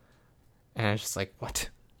 and it's just like, what?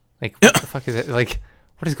 Like, what the fuck is it? Like,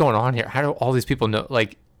 what is going on here? How do all these people know?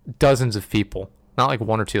 Like, dozens of people, not like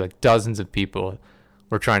one or two, like dozens of people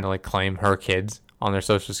were trying to like claim her kids on their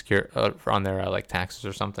social security, on their like taxes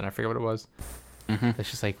or something. I forget what it was.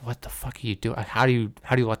 It's just like, what the fuck are you doing? How do you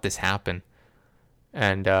let this happen?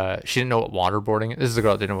 And she didn't know what waterboarding is. This is a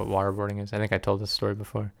girl that didn't know what waterboarding is. I think I told this story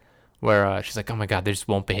before, where she's like, oh my god, they just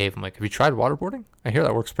won't behave. I'm like, have you tried waterboarding? I hear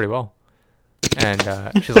that works pretty well. And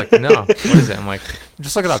she's like, no, what is it? I'm like,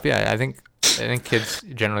 just look it up. Yeah, I think kids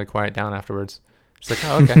generally quiet down afterwards. She's like,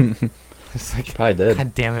 oh, okay. It's like, Probably did.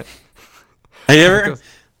 god damn it. Have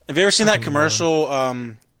you ever seen that commercial?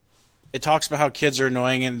 It talks about how kids are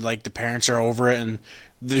annoying and like the parents are over it, and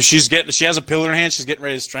she has a pillow in her hand. She's getting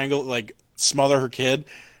ready to strangle, like smother her kid,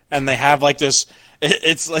 and they have like this.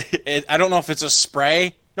 It's like I don't know if it's a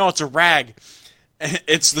spray. No, it's a rag.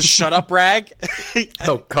 It's the shut up rag.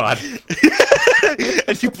 Oh god.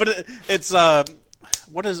 And you put it. It's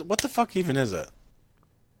what the fuck even is it?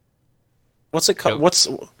 What's it called?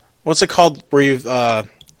 What's it called? Where you No, I'm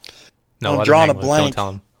let him drawing hang a loose.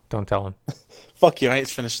 blank. Don't tell him. Fuck you! I ain't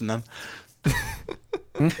finishing them.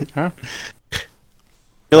 Huh?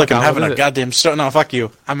 Feel like I'm God, having what a is it? goddamn no, fuck you.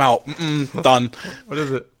 I'm out. Done. What is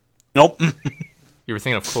it? Nope. You were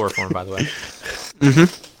thinking of chloroform, by the way.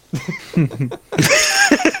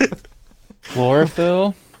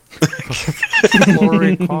 Chlorophyll?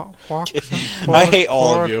 I hate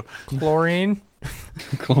all of you. Chlorine.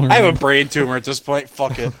 I have a brain tumor at this point.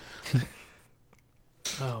 Fuck it.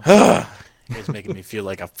 Oh. It's making me feel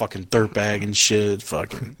like a fucking dirtbag and shit.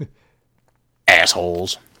 Fucking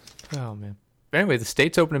assholes. Oh man. But anyway, the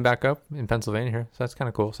state's opening back up in Pennsylvania here, so that's kind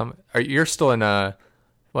of cool. You're still in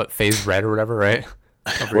what, phase red or whatever, right?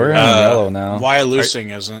 We're in yellow now.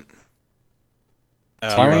 Wyalusing isn't.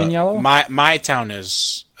 Are we in yellow? My town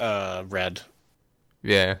is red.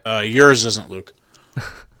 Yeah. Yours isn't, Luke.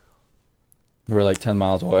 We're like 10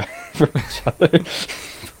 miles away from each other.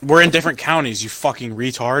 We're in different counties. You fucking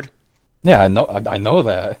retard. Yeah, I know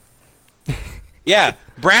that. Yeah,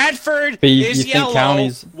 Bradford But you is think yellow.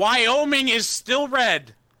 counties- Wyoming is still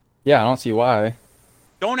red. Yeah, I don't see why.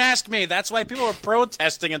 Don't ask me. That's why people are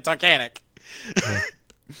protesting in Tucanic.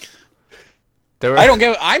 I don't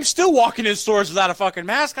get. I'm still walking in stores without a fucking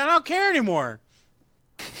mask. I don't care anymore.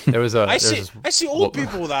 I see old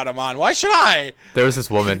people without them on. Why should I? There was this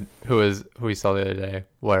woman who we saw the other day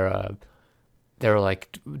where they were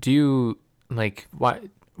like, "Do you like why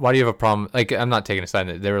do you have a problem?" Like, I'm not taking a side.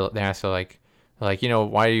 They asked her like, you know,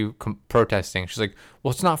 why are you protesting? She's like, well,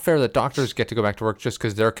 it's not fair that doctors get to go back to work just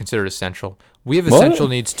because they're considered essential. We have essential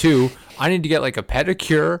needs too. I need to get like a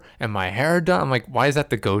pedicure and my hair done. I'm like, why is that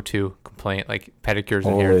the go-to complaint? Like pedicures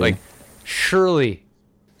and hair. Like,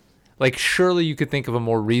 surely you could think of a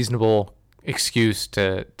more reasonable excuse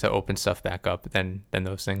to open stuff back up than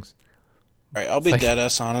those things. All right, I'll be dead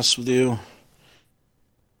ass honest with you.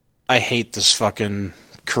 I hate this fucking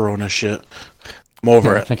Corona shit. I'm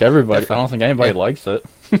over I it. think everybody. I don't think anybody likes it.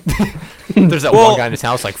 There's that one guy in his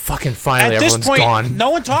house like, fucking finally, At this everyone's point, gone.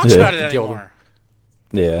 no one talks about it Killed him. anymore.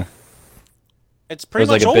 Yeah, It's it pretty was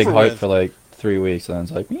like much a big over hype with. for like 3 weeks, and then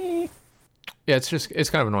it's like, eh. Yeah, it's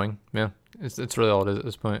kind of annoying. Yeah, it's really all it is at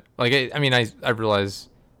this point. Like, I realize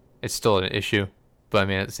it's still an issue, but I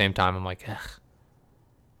mean at the same time I'm like,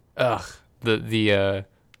 ugh. The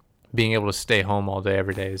being able to stay home all day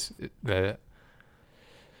every day is the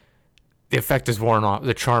effect is worn off.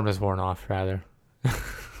 The charm is worn off, rather.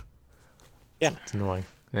 Yeah, It's annoying.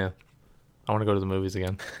 Yeah, I want to go to the movies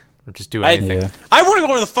again, or just do anything. Yeah. I want to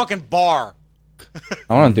go to the fucking bar.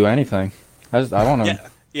 I want to do anything. I want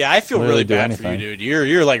to. Yeah, I feel really Literally do bad for you, anything. dude.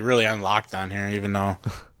 You're like really unlocked on here, even though.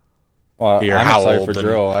 Well, You're I'm how excited old for and-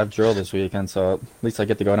 drill. I have drill this weekend, so at least I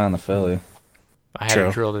get to go down to Philly. I had True.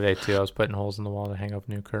 a drill today too. I was putting holes in the wall to hang up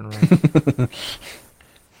new curtain rod.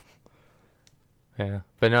 Yeah,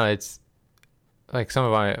 but no, it's like some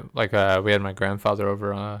of my we had my grandfather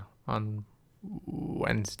over on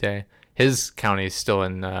Wednesday. His county is still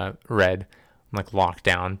in red, like locked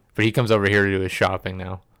down, but he comes over here to do his shopping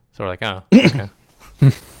now. So we're like, oh, okay,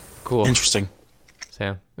 cool. Interesting. So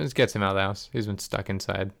yeah, this gets him out of the house. He's been stuck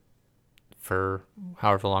inside for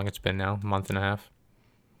however long it's been now, a month and a half.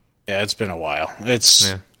 Yeah, it's been a while. It's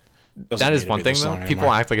Yeah. doesn't That need is to one be thing this though. long People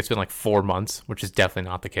anymore. act like it's been like 4 months, which is definitely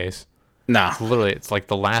not the case. Nah. Literally, it's like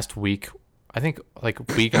the last week. I think like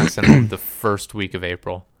we got sent home the first week of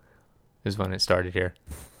April is when it started here.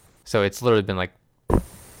 So it's literally been like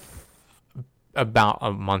about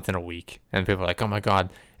a month and a week, and people are like, "Oh my god,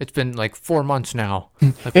 it's been like 4 months now."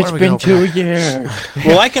 Like, when It's are we been gonna open 2 up? years.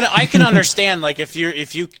 Well, I can understand like if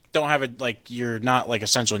you don't have it, like you're not like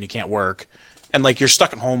essential and you can't work, and like you're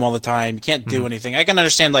stuck at home all the time, you can't do anything. I can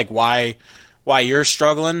understand like why you're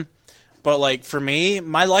struggling, but like for me,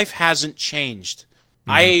 my life hasn't changed.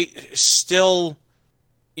 I still,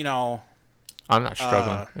 you know, I'm not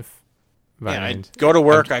struggling. If by yeah, any I means. go to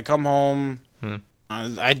work, I come home.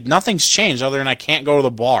 Nothing's changed other than I can't go to the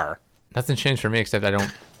bar. Nothing changed for me except I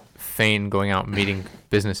don't feign going out and meeting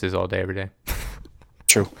businesses all day every day.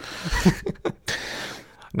 True.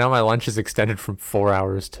 Now my lunch is extended from 4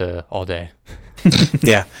 hours to all day.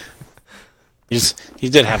 Yeah. He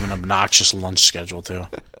did have an obnoxious lunch schedule too.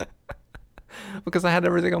 Because I had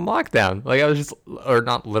everything on lockdown. Like I was just, or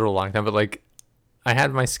not literal lockdown, but like I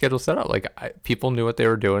had my schedule set up. Like people knew what they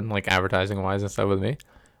were doing, like advertising wise and stuff with me.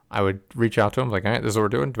 I would reach out to them like, all right, this is what we're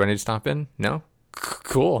doing. Do I need to stop in? No?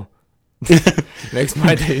 Cool. Makes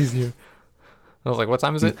my day easier. I was like, what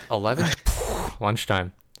time is it? 11?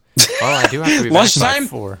 Lunchtime. Oh, I do have to be back by Lunchtime?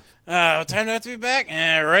 4. What time do I have to be back?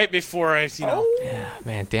 Right before I, Yeah,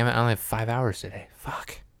 man, damn it. I only have 5 hours today.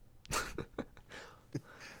 Fuck.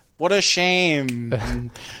 What a shame.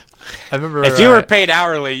 I remember. If you were paid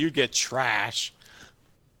hourly, you'd get trash.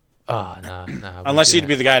 Oh, no, no. Unless you'd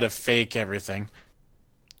be the guy to fake everything,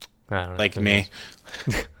 like me.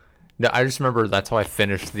 No, I just remember that's how I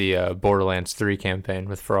finished the Borderlands 3 campaign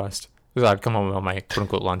with Frost. Because I'd come home on my quote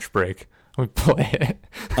unquote lunch break. We'd play it.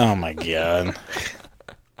 Oh my god.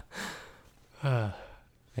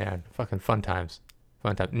 Yeah, fucking fun times.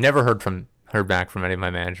 Fun times. Never heard back from any of my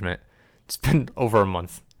management. It's been over a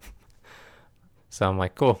month. So I'm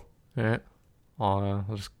like, cool. All right. I'll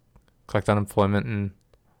just collect unemployment and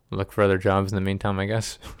look for other jobs in the meantime, I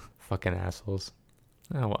guess. Fucking assholes.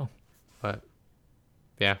 Oh well. But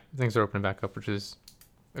yeah, things are opening back up, which is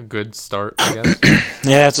a good start, I guess.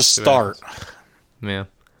 Yeah, it's a See what start. Yeah.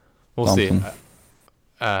 We'll see. Something.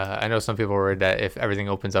 I know some people are worried that if everything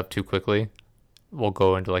opens up too quickly, we'll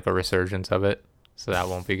go into like a resurgence of it. So that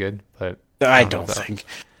won't be good. But I know don't if that- think.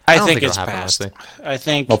 I I don't think think it's it'll happen, past. honestly. I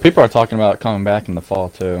think. Well, people are talking about coming back in the fall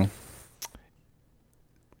too,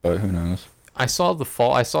 but who knows? I saw the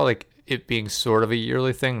fall. I saw like it being sort of a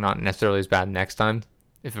yearly thing, not necessarily as bad next time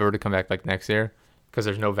if it were to come back like next year, because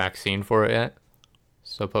there's no vaccine for it yet,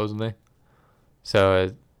 supposedly.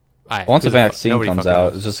 So, Once a who the fu- vaccine nobody comes fucking out,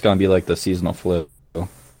 knows. it's just gonna be like the seasonal flu.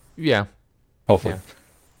 Yeah, Hopefully. Yeah.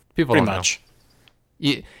 People Pretty don't much.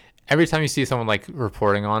 know. Every time you see someone like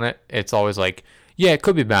reporting on it, it's always like, yeah, it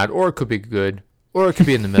could be bad, or it could be good, or it could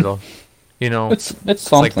be in the middle. You know, It's it's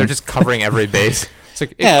something. like they're just covering every base. It's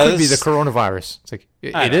like it Yeah, could be the it's- coronavirus. It's like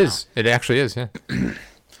I it don't is. It actually is. Yeah.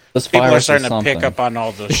 This People are virus is starting to something. pick up on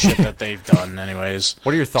all the shit that they've done, anyways.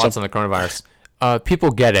 What are your thoughts on the coronavirus?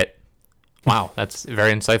 People get it. Wow, that's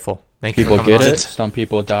very insightful. Thank you. People for coming get on. it. Some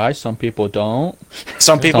people die. Some people don't.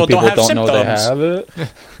 Some people Some people don't have don't know they symptoms.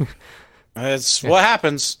 have it. It's what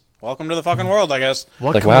happens. Welcome to the fucking world, I guess.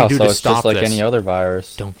 What Like can wow, we do so to it's stop just like this? any other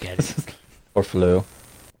virus Don't get it. or flu.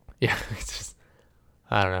 Yeah, it's just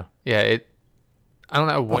I don't know. Yeah, I don't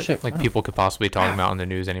know what shit, like wow. people could possibly be talking about on the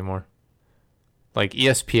news anymore. Like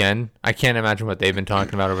ESPN, I can't imagine what they've been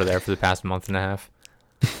talking about over there for the past month and a half.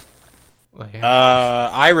 Like,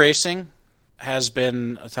 iRacing has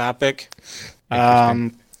been a topic.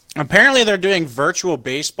 Apparently, they're doing virtual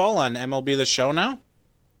baseball on MLB The Show now.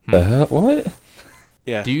 The hell? What?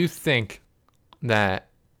 Yeah. do you think that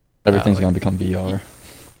Everything's like- gonna become VR.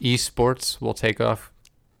 esports will take off?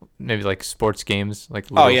 Maybe like sports games, like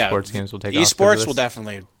little yeah. sports games will take off. Esports will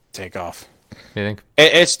definitely take off. You think?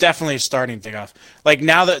 It's definitely starting to take off. Like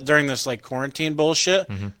now that during this like quarantine bullshit,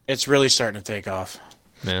 Mm-hmm. it's really starting to take off.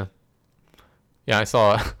 Yeah. Yeah, I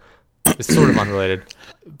saw It's sort of unrelated,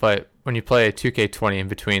 but when you play 2K20 in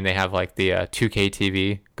between, they have like the 2K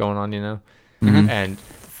TV going on, you know. Mhm. And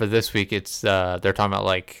for this week, it's they're talking about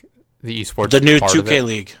like the esports, The new part of 2K it.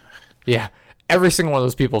 League. Yeah, every single one of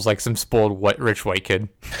those people is like some spoiled rich white kid.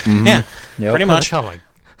 Mhm. Yeah, Yep. pretty much. I'm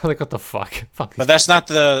like, what the fuck? Fuck. But that's not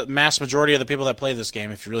the mass majority of the people that play this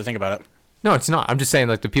game, if you really think about it. No, it's not. I'm just saying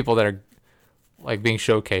like the people that are like being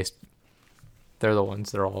showcased, they're the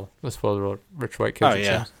ones that are all the spoiled rich white kids. Oh, it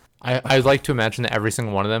yeah. seems. I'd like to imagine that every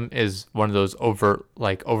single one of them is one of those over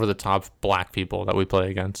the top black people that we play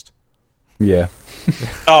against. Yeah.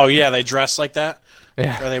 Oh, yeah, they dress like that?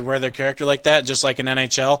 Yeah. Or they wear their character like that, just like in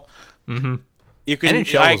NHL? Mm-hmm. You can,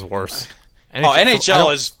 NHL is worse.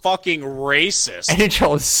 NHL is fucking racist.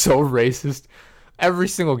 NHL is so racist. Every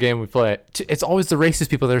single game we play, it's always the racist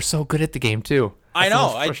people that are so good at the game too. I That's the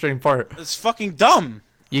know. most frustrating part. It's fucking dumb.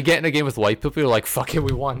 You get in a game with white people, you're like, "Fuck it,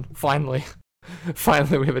 we won! Finally,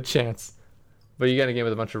 finally, we have a chance." But you get in a game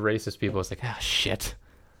with a bunch of racist people, it's like, "Ah, shit!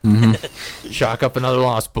 Chalk up another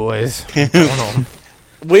loss, boys." Going on.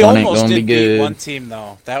 We One ain't almost gonna did be beat good. one team,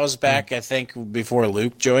 though. That was back, I think, before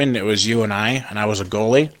Luke joined. It was you and I was a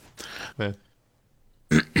goalie. Yeah.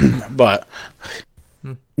 But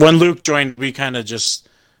when Luke joined, we kind of just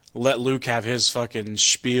let Luke have his fucking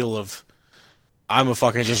spiel of, I'm a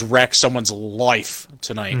fucking just wreck someone's life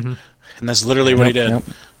tonight. And that's literally what he did.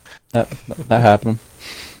 Yep. That happened.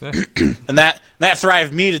 And that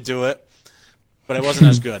thrived me to do it, but it wasn't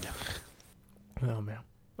as good. Oh man.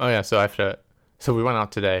 Oh yeah. So I have to. So we went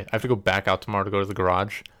out today. I have to go back out tomorrow to go to the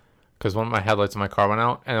garage because one of my headlights in my car went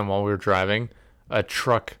out, and then while we were driving, a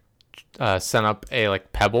truck sent up a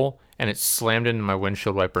like pebble, and it slammed into my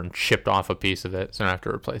windshield wiper and chipped off a piece of it. So I have to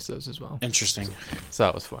replace those as well. Interesting. So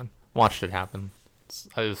that was fun. Watched it happen.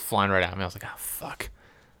 It was flying right at me. I was like, oh fuck.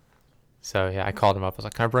 So yeah, I called him up. I was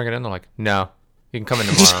like, can I bring it in? They're like, no. You can come in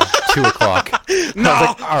tomorrow, 2:00. No! I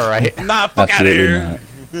was like, all right. Nah, fuck out of Absolutely here.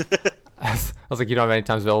 not. I was like, you don't have any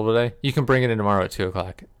times available today? You can bring it in tomorrow at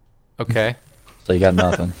 2:00. Okay. So you got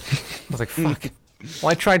nothing. I was like, fuck.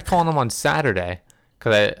 Well, I tried calling them on Saturday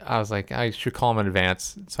because I was like, I should call them in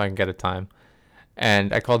advance so I can get a time.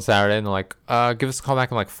 And I called Saturday and they're like, give us a call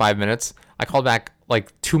back in like 5 minutes. I called back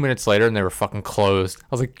like 2 minutes later and they were fucking closed. I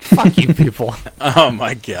was like, fuck you people. Oh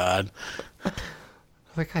my god. I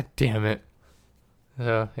was like, God damn it.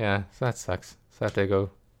 So yeah, so that sucks. So I have to go.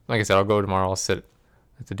 Like I said, I'll go tomorrow. I'll sit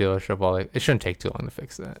at the dealership while it shouldn't take too long to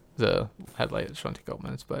fix that. The headlight, it shouldn't take a couple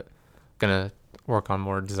minutes, but gonna work on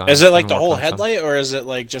more design. Is it like and the work whole on some- headlight, or is it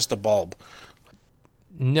like just a bulb?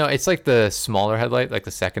 No, it's like the smaller headlight, like the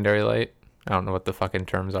secondary light. I don't know what the fucking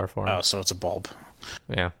terms are for it. Oh, so it's a bulb.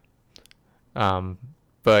 Yeah.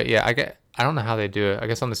 But yeah, I don't know how they do it. I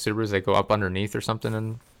guess on the Subarus they go up underneath or something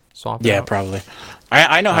and swap it Yeah, out. probably.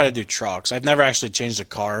 I know how to do trucks. I've never actually changed a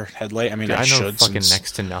car headlight. I mean, Dude, I I know should. fucking since-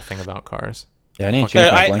 next to nothing about cars. Yeah, I need to Okay,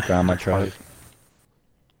 change my I- blinker on my truck.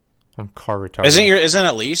 I'm car retarded. Isn't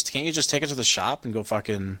at least? Can't you just take it to the shop and go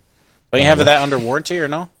fucking? Don't you have that under warranty or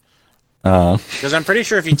no? Because I'm pretty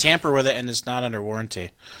sure if you tamper with it and it's not under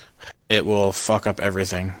warranty, it will fuck up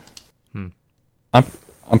everything.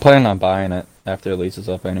 I'm planning on buying it after the lease is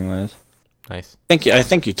up, anyways. Nice. I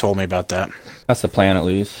think you told me about that. That's the plan, at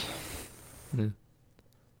least.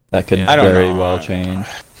 That could Yeah. I don't very know. well change.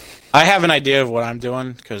 I have an idea of what I'm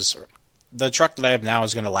doing because the truck that I have now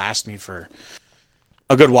is going to last me for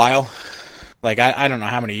a good while. Like I don't know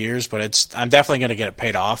how many years, but I'm definitely going to get it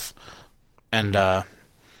paid off, and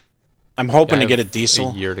I'm hoping Yeah, to I get a have diesel.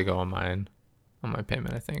 A year to go on my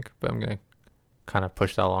payment, I think. But I'm gonna kind of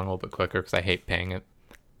push that along a little bit quicker because I hate paying it.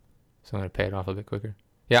 So I'm gonna pay it off a bit quicker.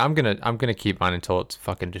 Yeah, I'm gonna keep mine until it's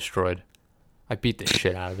fucking destroyed. I beat the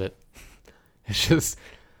shit out of it. It's just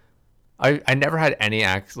I never had any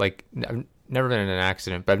I've never been in an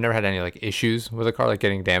accident, but I've never had any like issues with a car like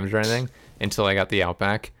getting damaged or anything until I got the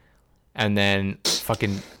Outback, and then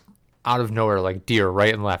fucking out of nowhere, like deer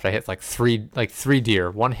right and left. I hit like three deer.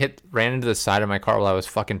 One ran into the side of my car while I was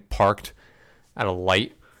fucking parked at a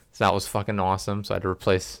light. So that was fucking awesome. So I had to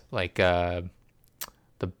replace like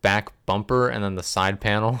the back bumper and then the side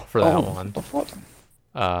panel for that one.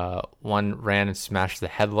 One ran and smashed the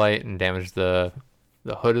headlight and damaged the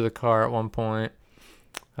hood of the car at one point.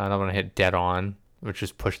 Another one I hit dead on, which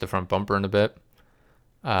just pushed the front bumper in a bit.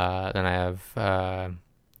 Then I have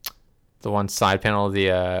the one side panel,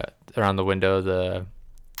 around the window, the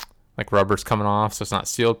like rubber's coming off, so it's not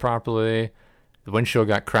sealed properly. The windshield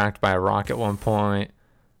got cracked by a rock at one point.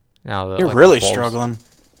 Now You're like, really the bulbs- struggling.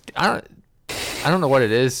 I don't know what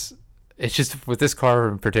it is. It's just with this car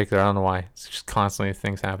in particular, I don't know why. It's just constantly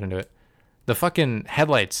things happen to it. The fucking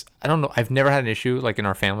headlights, I don't know. I've never had an issue like in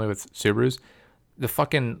our family with Subarus. the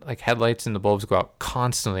fucking like headlights and the bulbs go out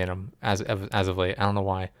constantly in them as of late. I don't know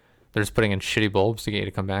why. They're just putting in shitty bulbs to get you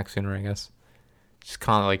to come back sooner, I guess. Just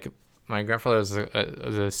kind of like my grandfather has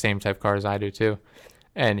the same type of car as I do too,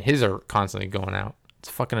 and his are constantly going out. It's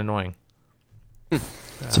fucking annoying.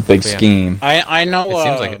 It's a big scheme. I know. It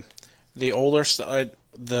seems like it. The older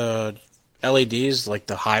the LEDs, like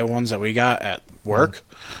the high ones that we got at work.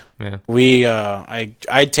 Yeah. We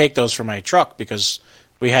I'd take those for my truck because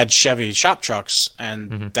we had Chevy shop trucks,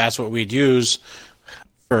 and that's what we'd use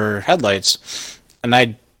for headlights. And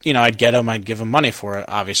I'd get them, I'd give them money for it,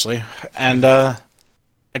 obviously, and I'd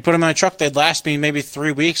put them in my truck. They'd last me maybe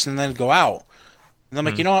 3 weeks, and then they'd go out. And I'm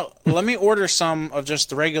like, you know what? Let me order some of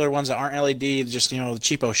just the regular ones that aren't LED, just the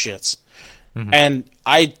cheapo shits. And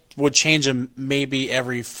I would change them maybe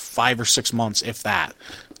every 5 or 6 months, if that.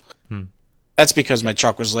 That's because my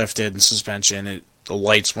truck was lifted and suspension. The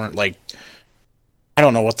lights weren't like, I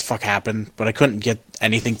don't know what the fuck happened, but I couldn't get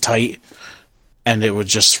anything tight, and it would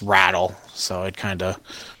just rattle. So it kind of,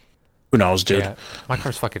 who knows, dude. Yeah, my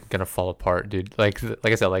car's fucking gonna fall apart, dude. Like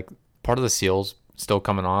I said, like part of the seal's still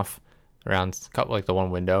coming off around like the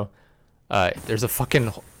one window. There's a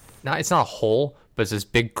fucking, it's not a hole, but it's this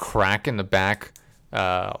big crack in the back,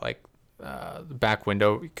 the back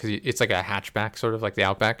window, because it's like a hatchback, sort of like the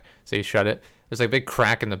Outback. So you shut it. There's like a big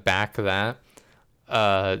crack in the back of that.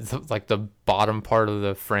 Like the bottom part of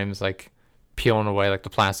the frame's like peeling away, like the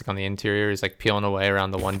plastic on the interior is like peeling away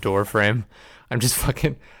around the one door frame. I'm just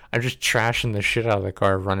trashing the shit out of the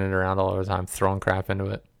car, running it around all the time, throwing crap into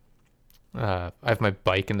it. I have my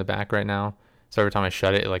bike in the back right now, so every time I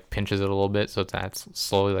shut it, it like pinches it a little bit, so that's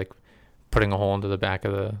slowly like putting a hole into the back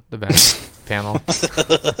of the back panel.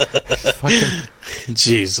 Fucking,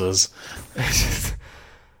 Jesus. I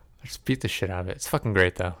just beat the shit out of it. It's fucking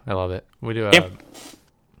great though. I love it. We do.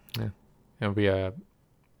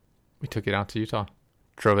 We took it out to Utah,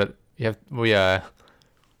 drove it. We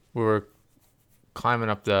were climbing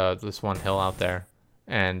up this one hill out there,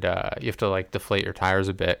 and you have to like deflate your tires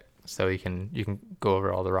a bit so you can go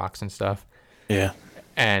over all the rocks and stuff. Yeah.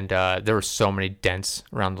 And there were so many dents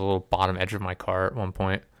around the little bottom edge of my car at one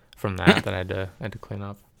point from that I had to clean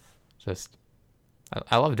up. Just,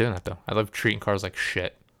 I love doing that though. I love treating cars like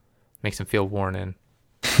shit. Makes them feel worn in.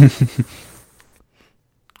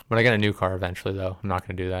 When I get a new car eventually, though, I'm not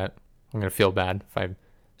gonna do that. I'm gonna feel bad if I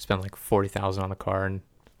spend like $40,000 on a car and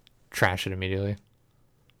trash it immediately. I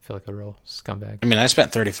feel like a real scumbag. I mean, I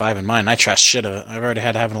spent $35 in mine. I trashed shit of it. I've already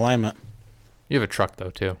had to have an alignment. You have a truck though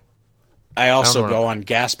too. I also go on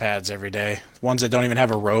gas pads every day. Ones that don't even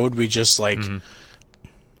have a road. We just like,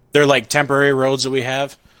 they're like temporary roads that we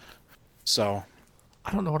have. So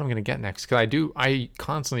I don't know what I'm gonna get next, because I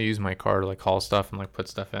constantly use my car to like haul stuff and like put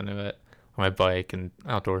stuff into it on my bike and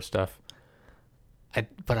outdoor stuff. I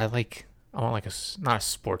want like not a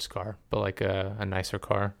sports car, but like a nicer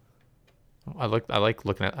car. I was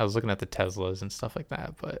looking at the Teslas and stuff like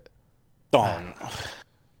that, but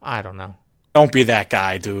I don't know. Don't be that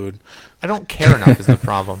guy, dude. I don't care enough is the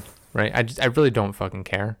problem, right? I really don't fucking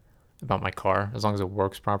care about my car as long as it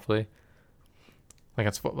works properly.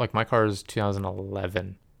 Like my car is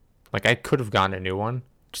 2011. Like I could have gotten a new one.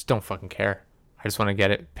 Just don't fucking care. I just want to get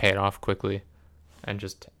it, pay it off quickly, and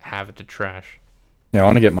just have it to trash. Yeah, I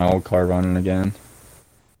want to get my old car running again.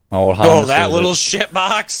 My old Honda that Civic. little shit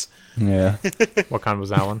box. Yeah. What kind was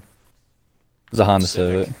that one? It was a Honda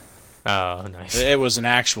Civic. Oh, nice. It was an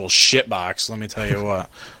actual shit box, let me tell you what.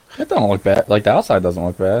 It don't look bad. Like, the outside doesn't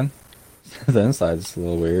look bad. The inside's a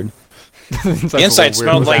little weird. The inside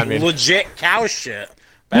smelled like legit cow shit.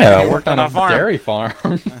 Yeah, I worked on a dairy farm.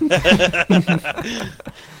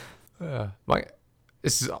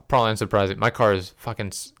 This is probably unsurprising. My car is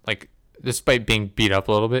fucking, like, despite being beat up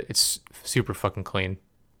a little bit, it's super fucking clean.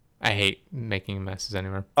 I hate making messes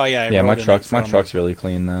anywhere. Oh yeah, yeah. My truck's really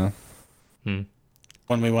clean though.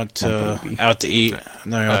 When we went out to eat,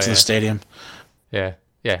 and then we went to the stadium. Yeah,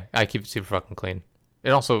 I keep it super fucking clean. It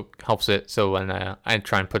also helps it so when I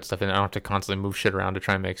try and put stuff in, I don't have to constantly move shit around to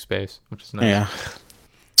try and make space, which is nice. Yeah.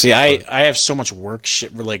 See, I have so much work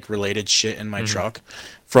shit, like related shit in my truck,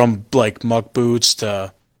 from like muck boots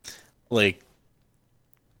to like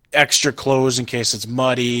extra clothes in case it's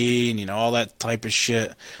muddy and all that type of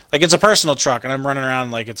shit. Like it's a personal truck and I'm running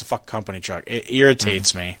around like it's a fuck company truck. It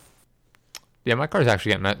irritates me. Yeah, my car's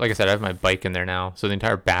actually getting, like I said, I have my bike in there now, so the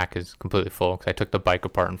entire back is completely full because I took the bike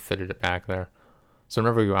apart and fitted it back there. So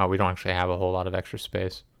whenever we go out, we don't actually have a whole lot of extra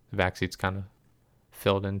space. The back seat's kind of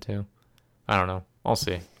filled in too. I don't know. I'll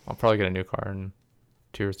see. I'll probably get a new car in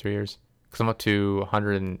 2 or 3 years because I'm up to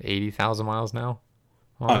 180,000 miles now.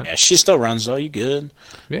 Oh yeah, she still runs though. You good?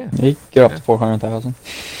 Yeah. You get up to 400,000.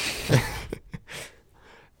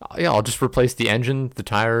 Yeah, I'll just replace the engine, the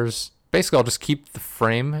tires. Basically, I'll just keep the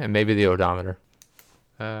frame and maybe the odometer.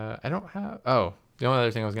 I don't have. Oh, the only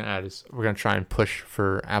other thing I was gonna add is we're gonna try and push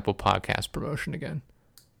for Apple Podcast promotion again.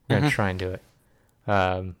 We're gonna try and do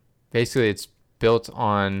it. Basically, it's built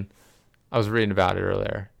on. I was reading about it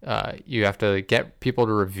earlier. You have to get people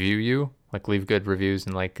to review you, like leave good reviews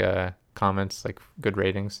and like comments, like good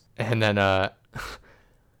ratings, and then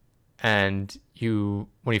and you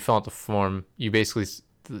when you fill out the form, you basically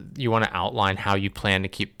you want to outline how you plan to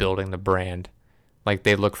keep building the brand. Like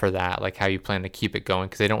they look for that, like how you plan to keep it going,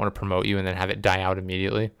 because they don't want to promote you and then have it die out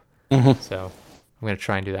immediately. So I'm gonna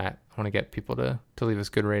try and do that. I want to get people to leave us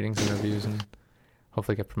good ratings and reviews and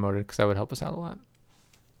hopefully get promoted, because that would help us out a lot.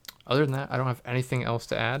 Other than that, I don't have anything else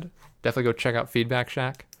to add. Definitely go check out Feedback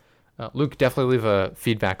Shack. Luke, definitely leave a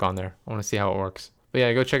feedback on there. I want to see how it works. But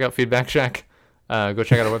yeah, go check out Feedback Shack. Go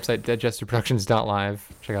check out our website, deadjesterproductions.live.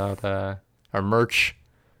 Check out our merch.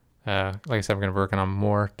 Like I said, I'm going to be working on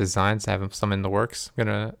more designs. I have some in the works. I'm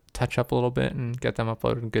going to touch up a little bit and get them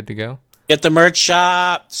uploaded and good to go. Get the merch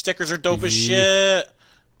shop. Stickers are dope as shit.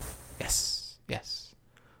 Yes.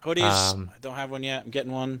 Hoodies. I don't have one yet. I'm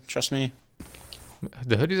getting one. Trust me.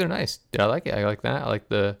 The hoodies are nice. Dude, I like it. I like that. I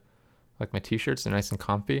like my t-shirts. They're nice and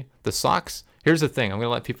comfy. The socks. Here's the thing. I'm going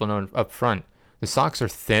to let people know up front. The socks are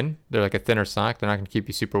thin. They're like a thinner sock. They're not going to keep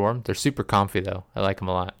you super warm. They're super comfy, though. I like them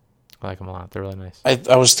a lot. They're really nice.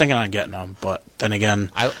 I was thinking on getting them, but then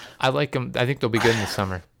again, I like them. I think they'll be good in the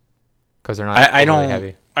summer because they're not I don't. really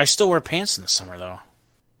heavy. I still wear pants in the summer though.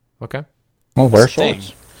 Okay. Well, wear Thing.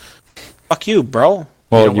 shorts. Fuck you, bro.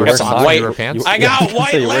 Well, don't you wear wear socks, socks. you wear pants? I got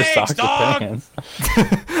white you wear legs, socks with dog. pants.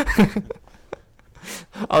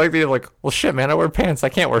 I like the like. Well, shit, man. I wear pants. I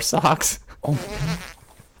can't wear socks. Oh.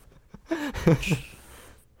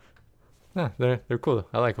 No, they're cool.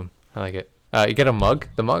 I like them. I like it. You get a mug.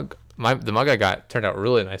 The mug I got turned out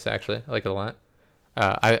really nice, actually. I like it a lot.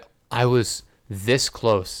 I was this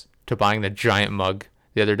close to buying the giant mug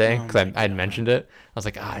the other day because I had mentioned it. I was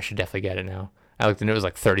like, I should definitely get it now. I looked and it was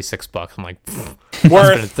like $36. I'm like, I'm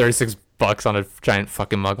spending $36 on a giant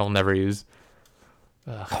fucking mug I'll never use.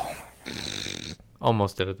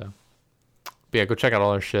 Almost did it though. But yeah, go check out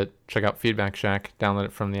all our shit. Check out Feedback Shack. Download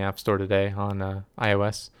it from the App Store today on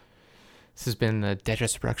iOS. This has been the Dead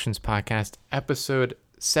Jester Productions podcast, episode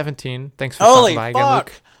 17. Thanks for stopping by again,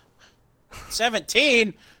 Luke.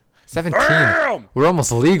 17? 17. Damn! We're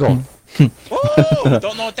almost legal. Woo!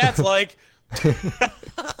 Don't know what that's like.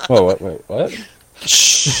 Whoa, wait, what?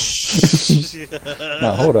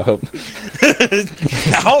 No, hold up.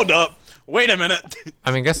 Hold up. Wait a minute.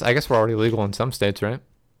 I mean, I guess we're already legal in some states, right?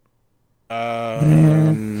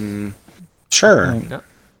 Sure.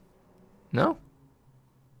 No?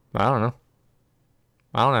 I don't know.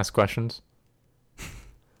 I don't ask questions.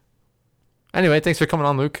 Anyway, thanks for coming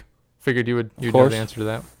on, Luke. Figured you'd know the answer to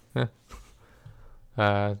that.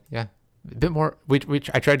 Yeah. A bit more.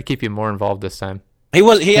 I tried to keep you more involved this time.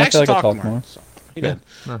 He actually like talked more. So he did.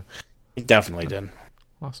 No. He definitely did.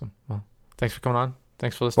 Awesome. Well, thanks for coming on.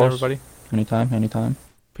 Thanks for listening, everybody. Anytime.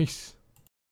 Peace.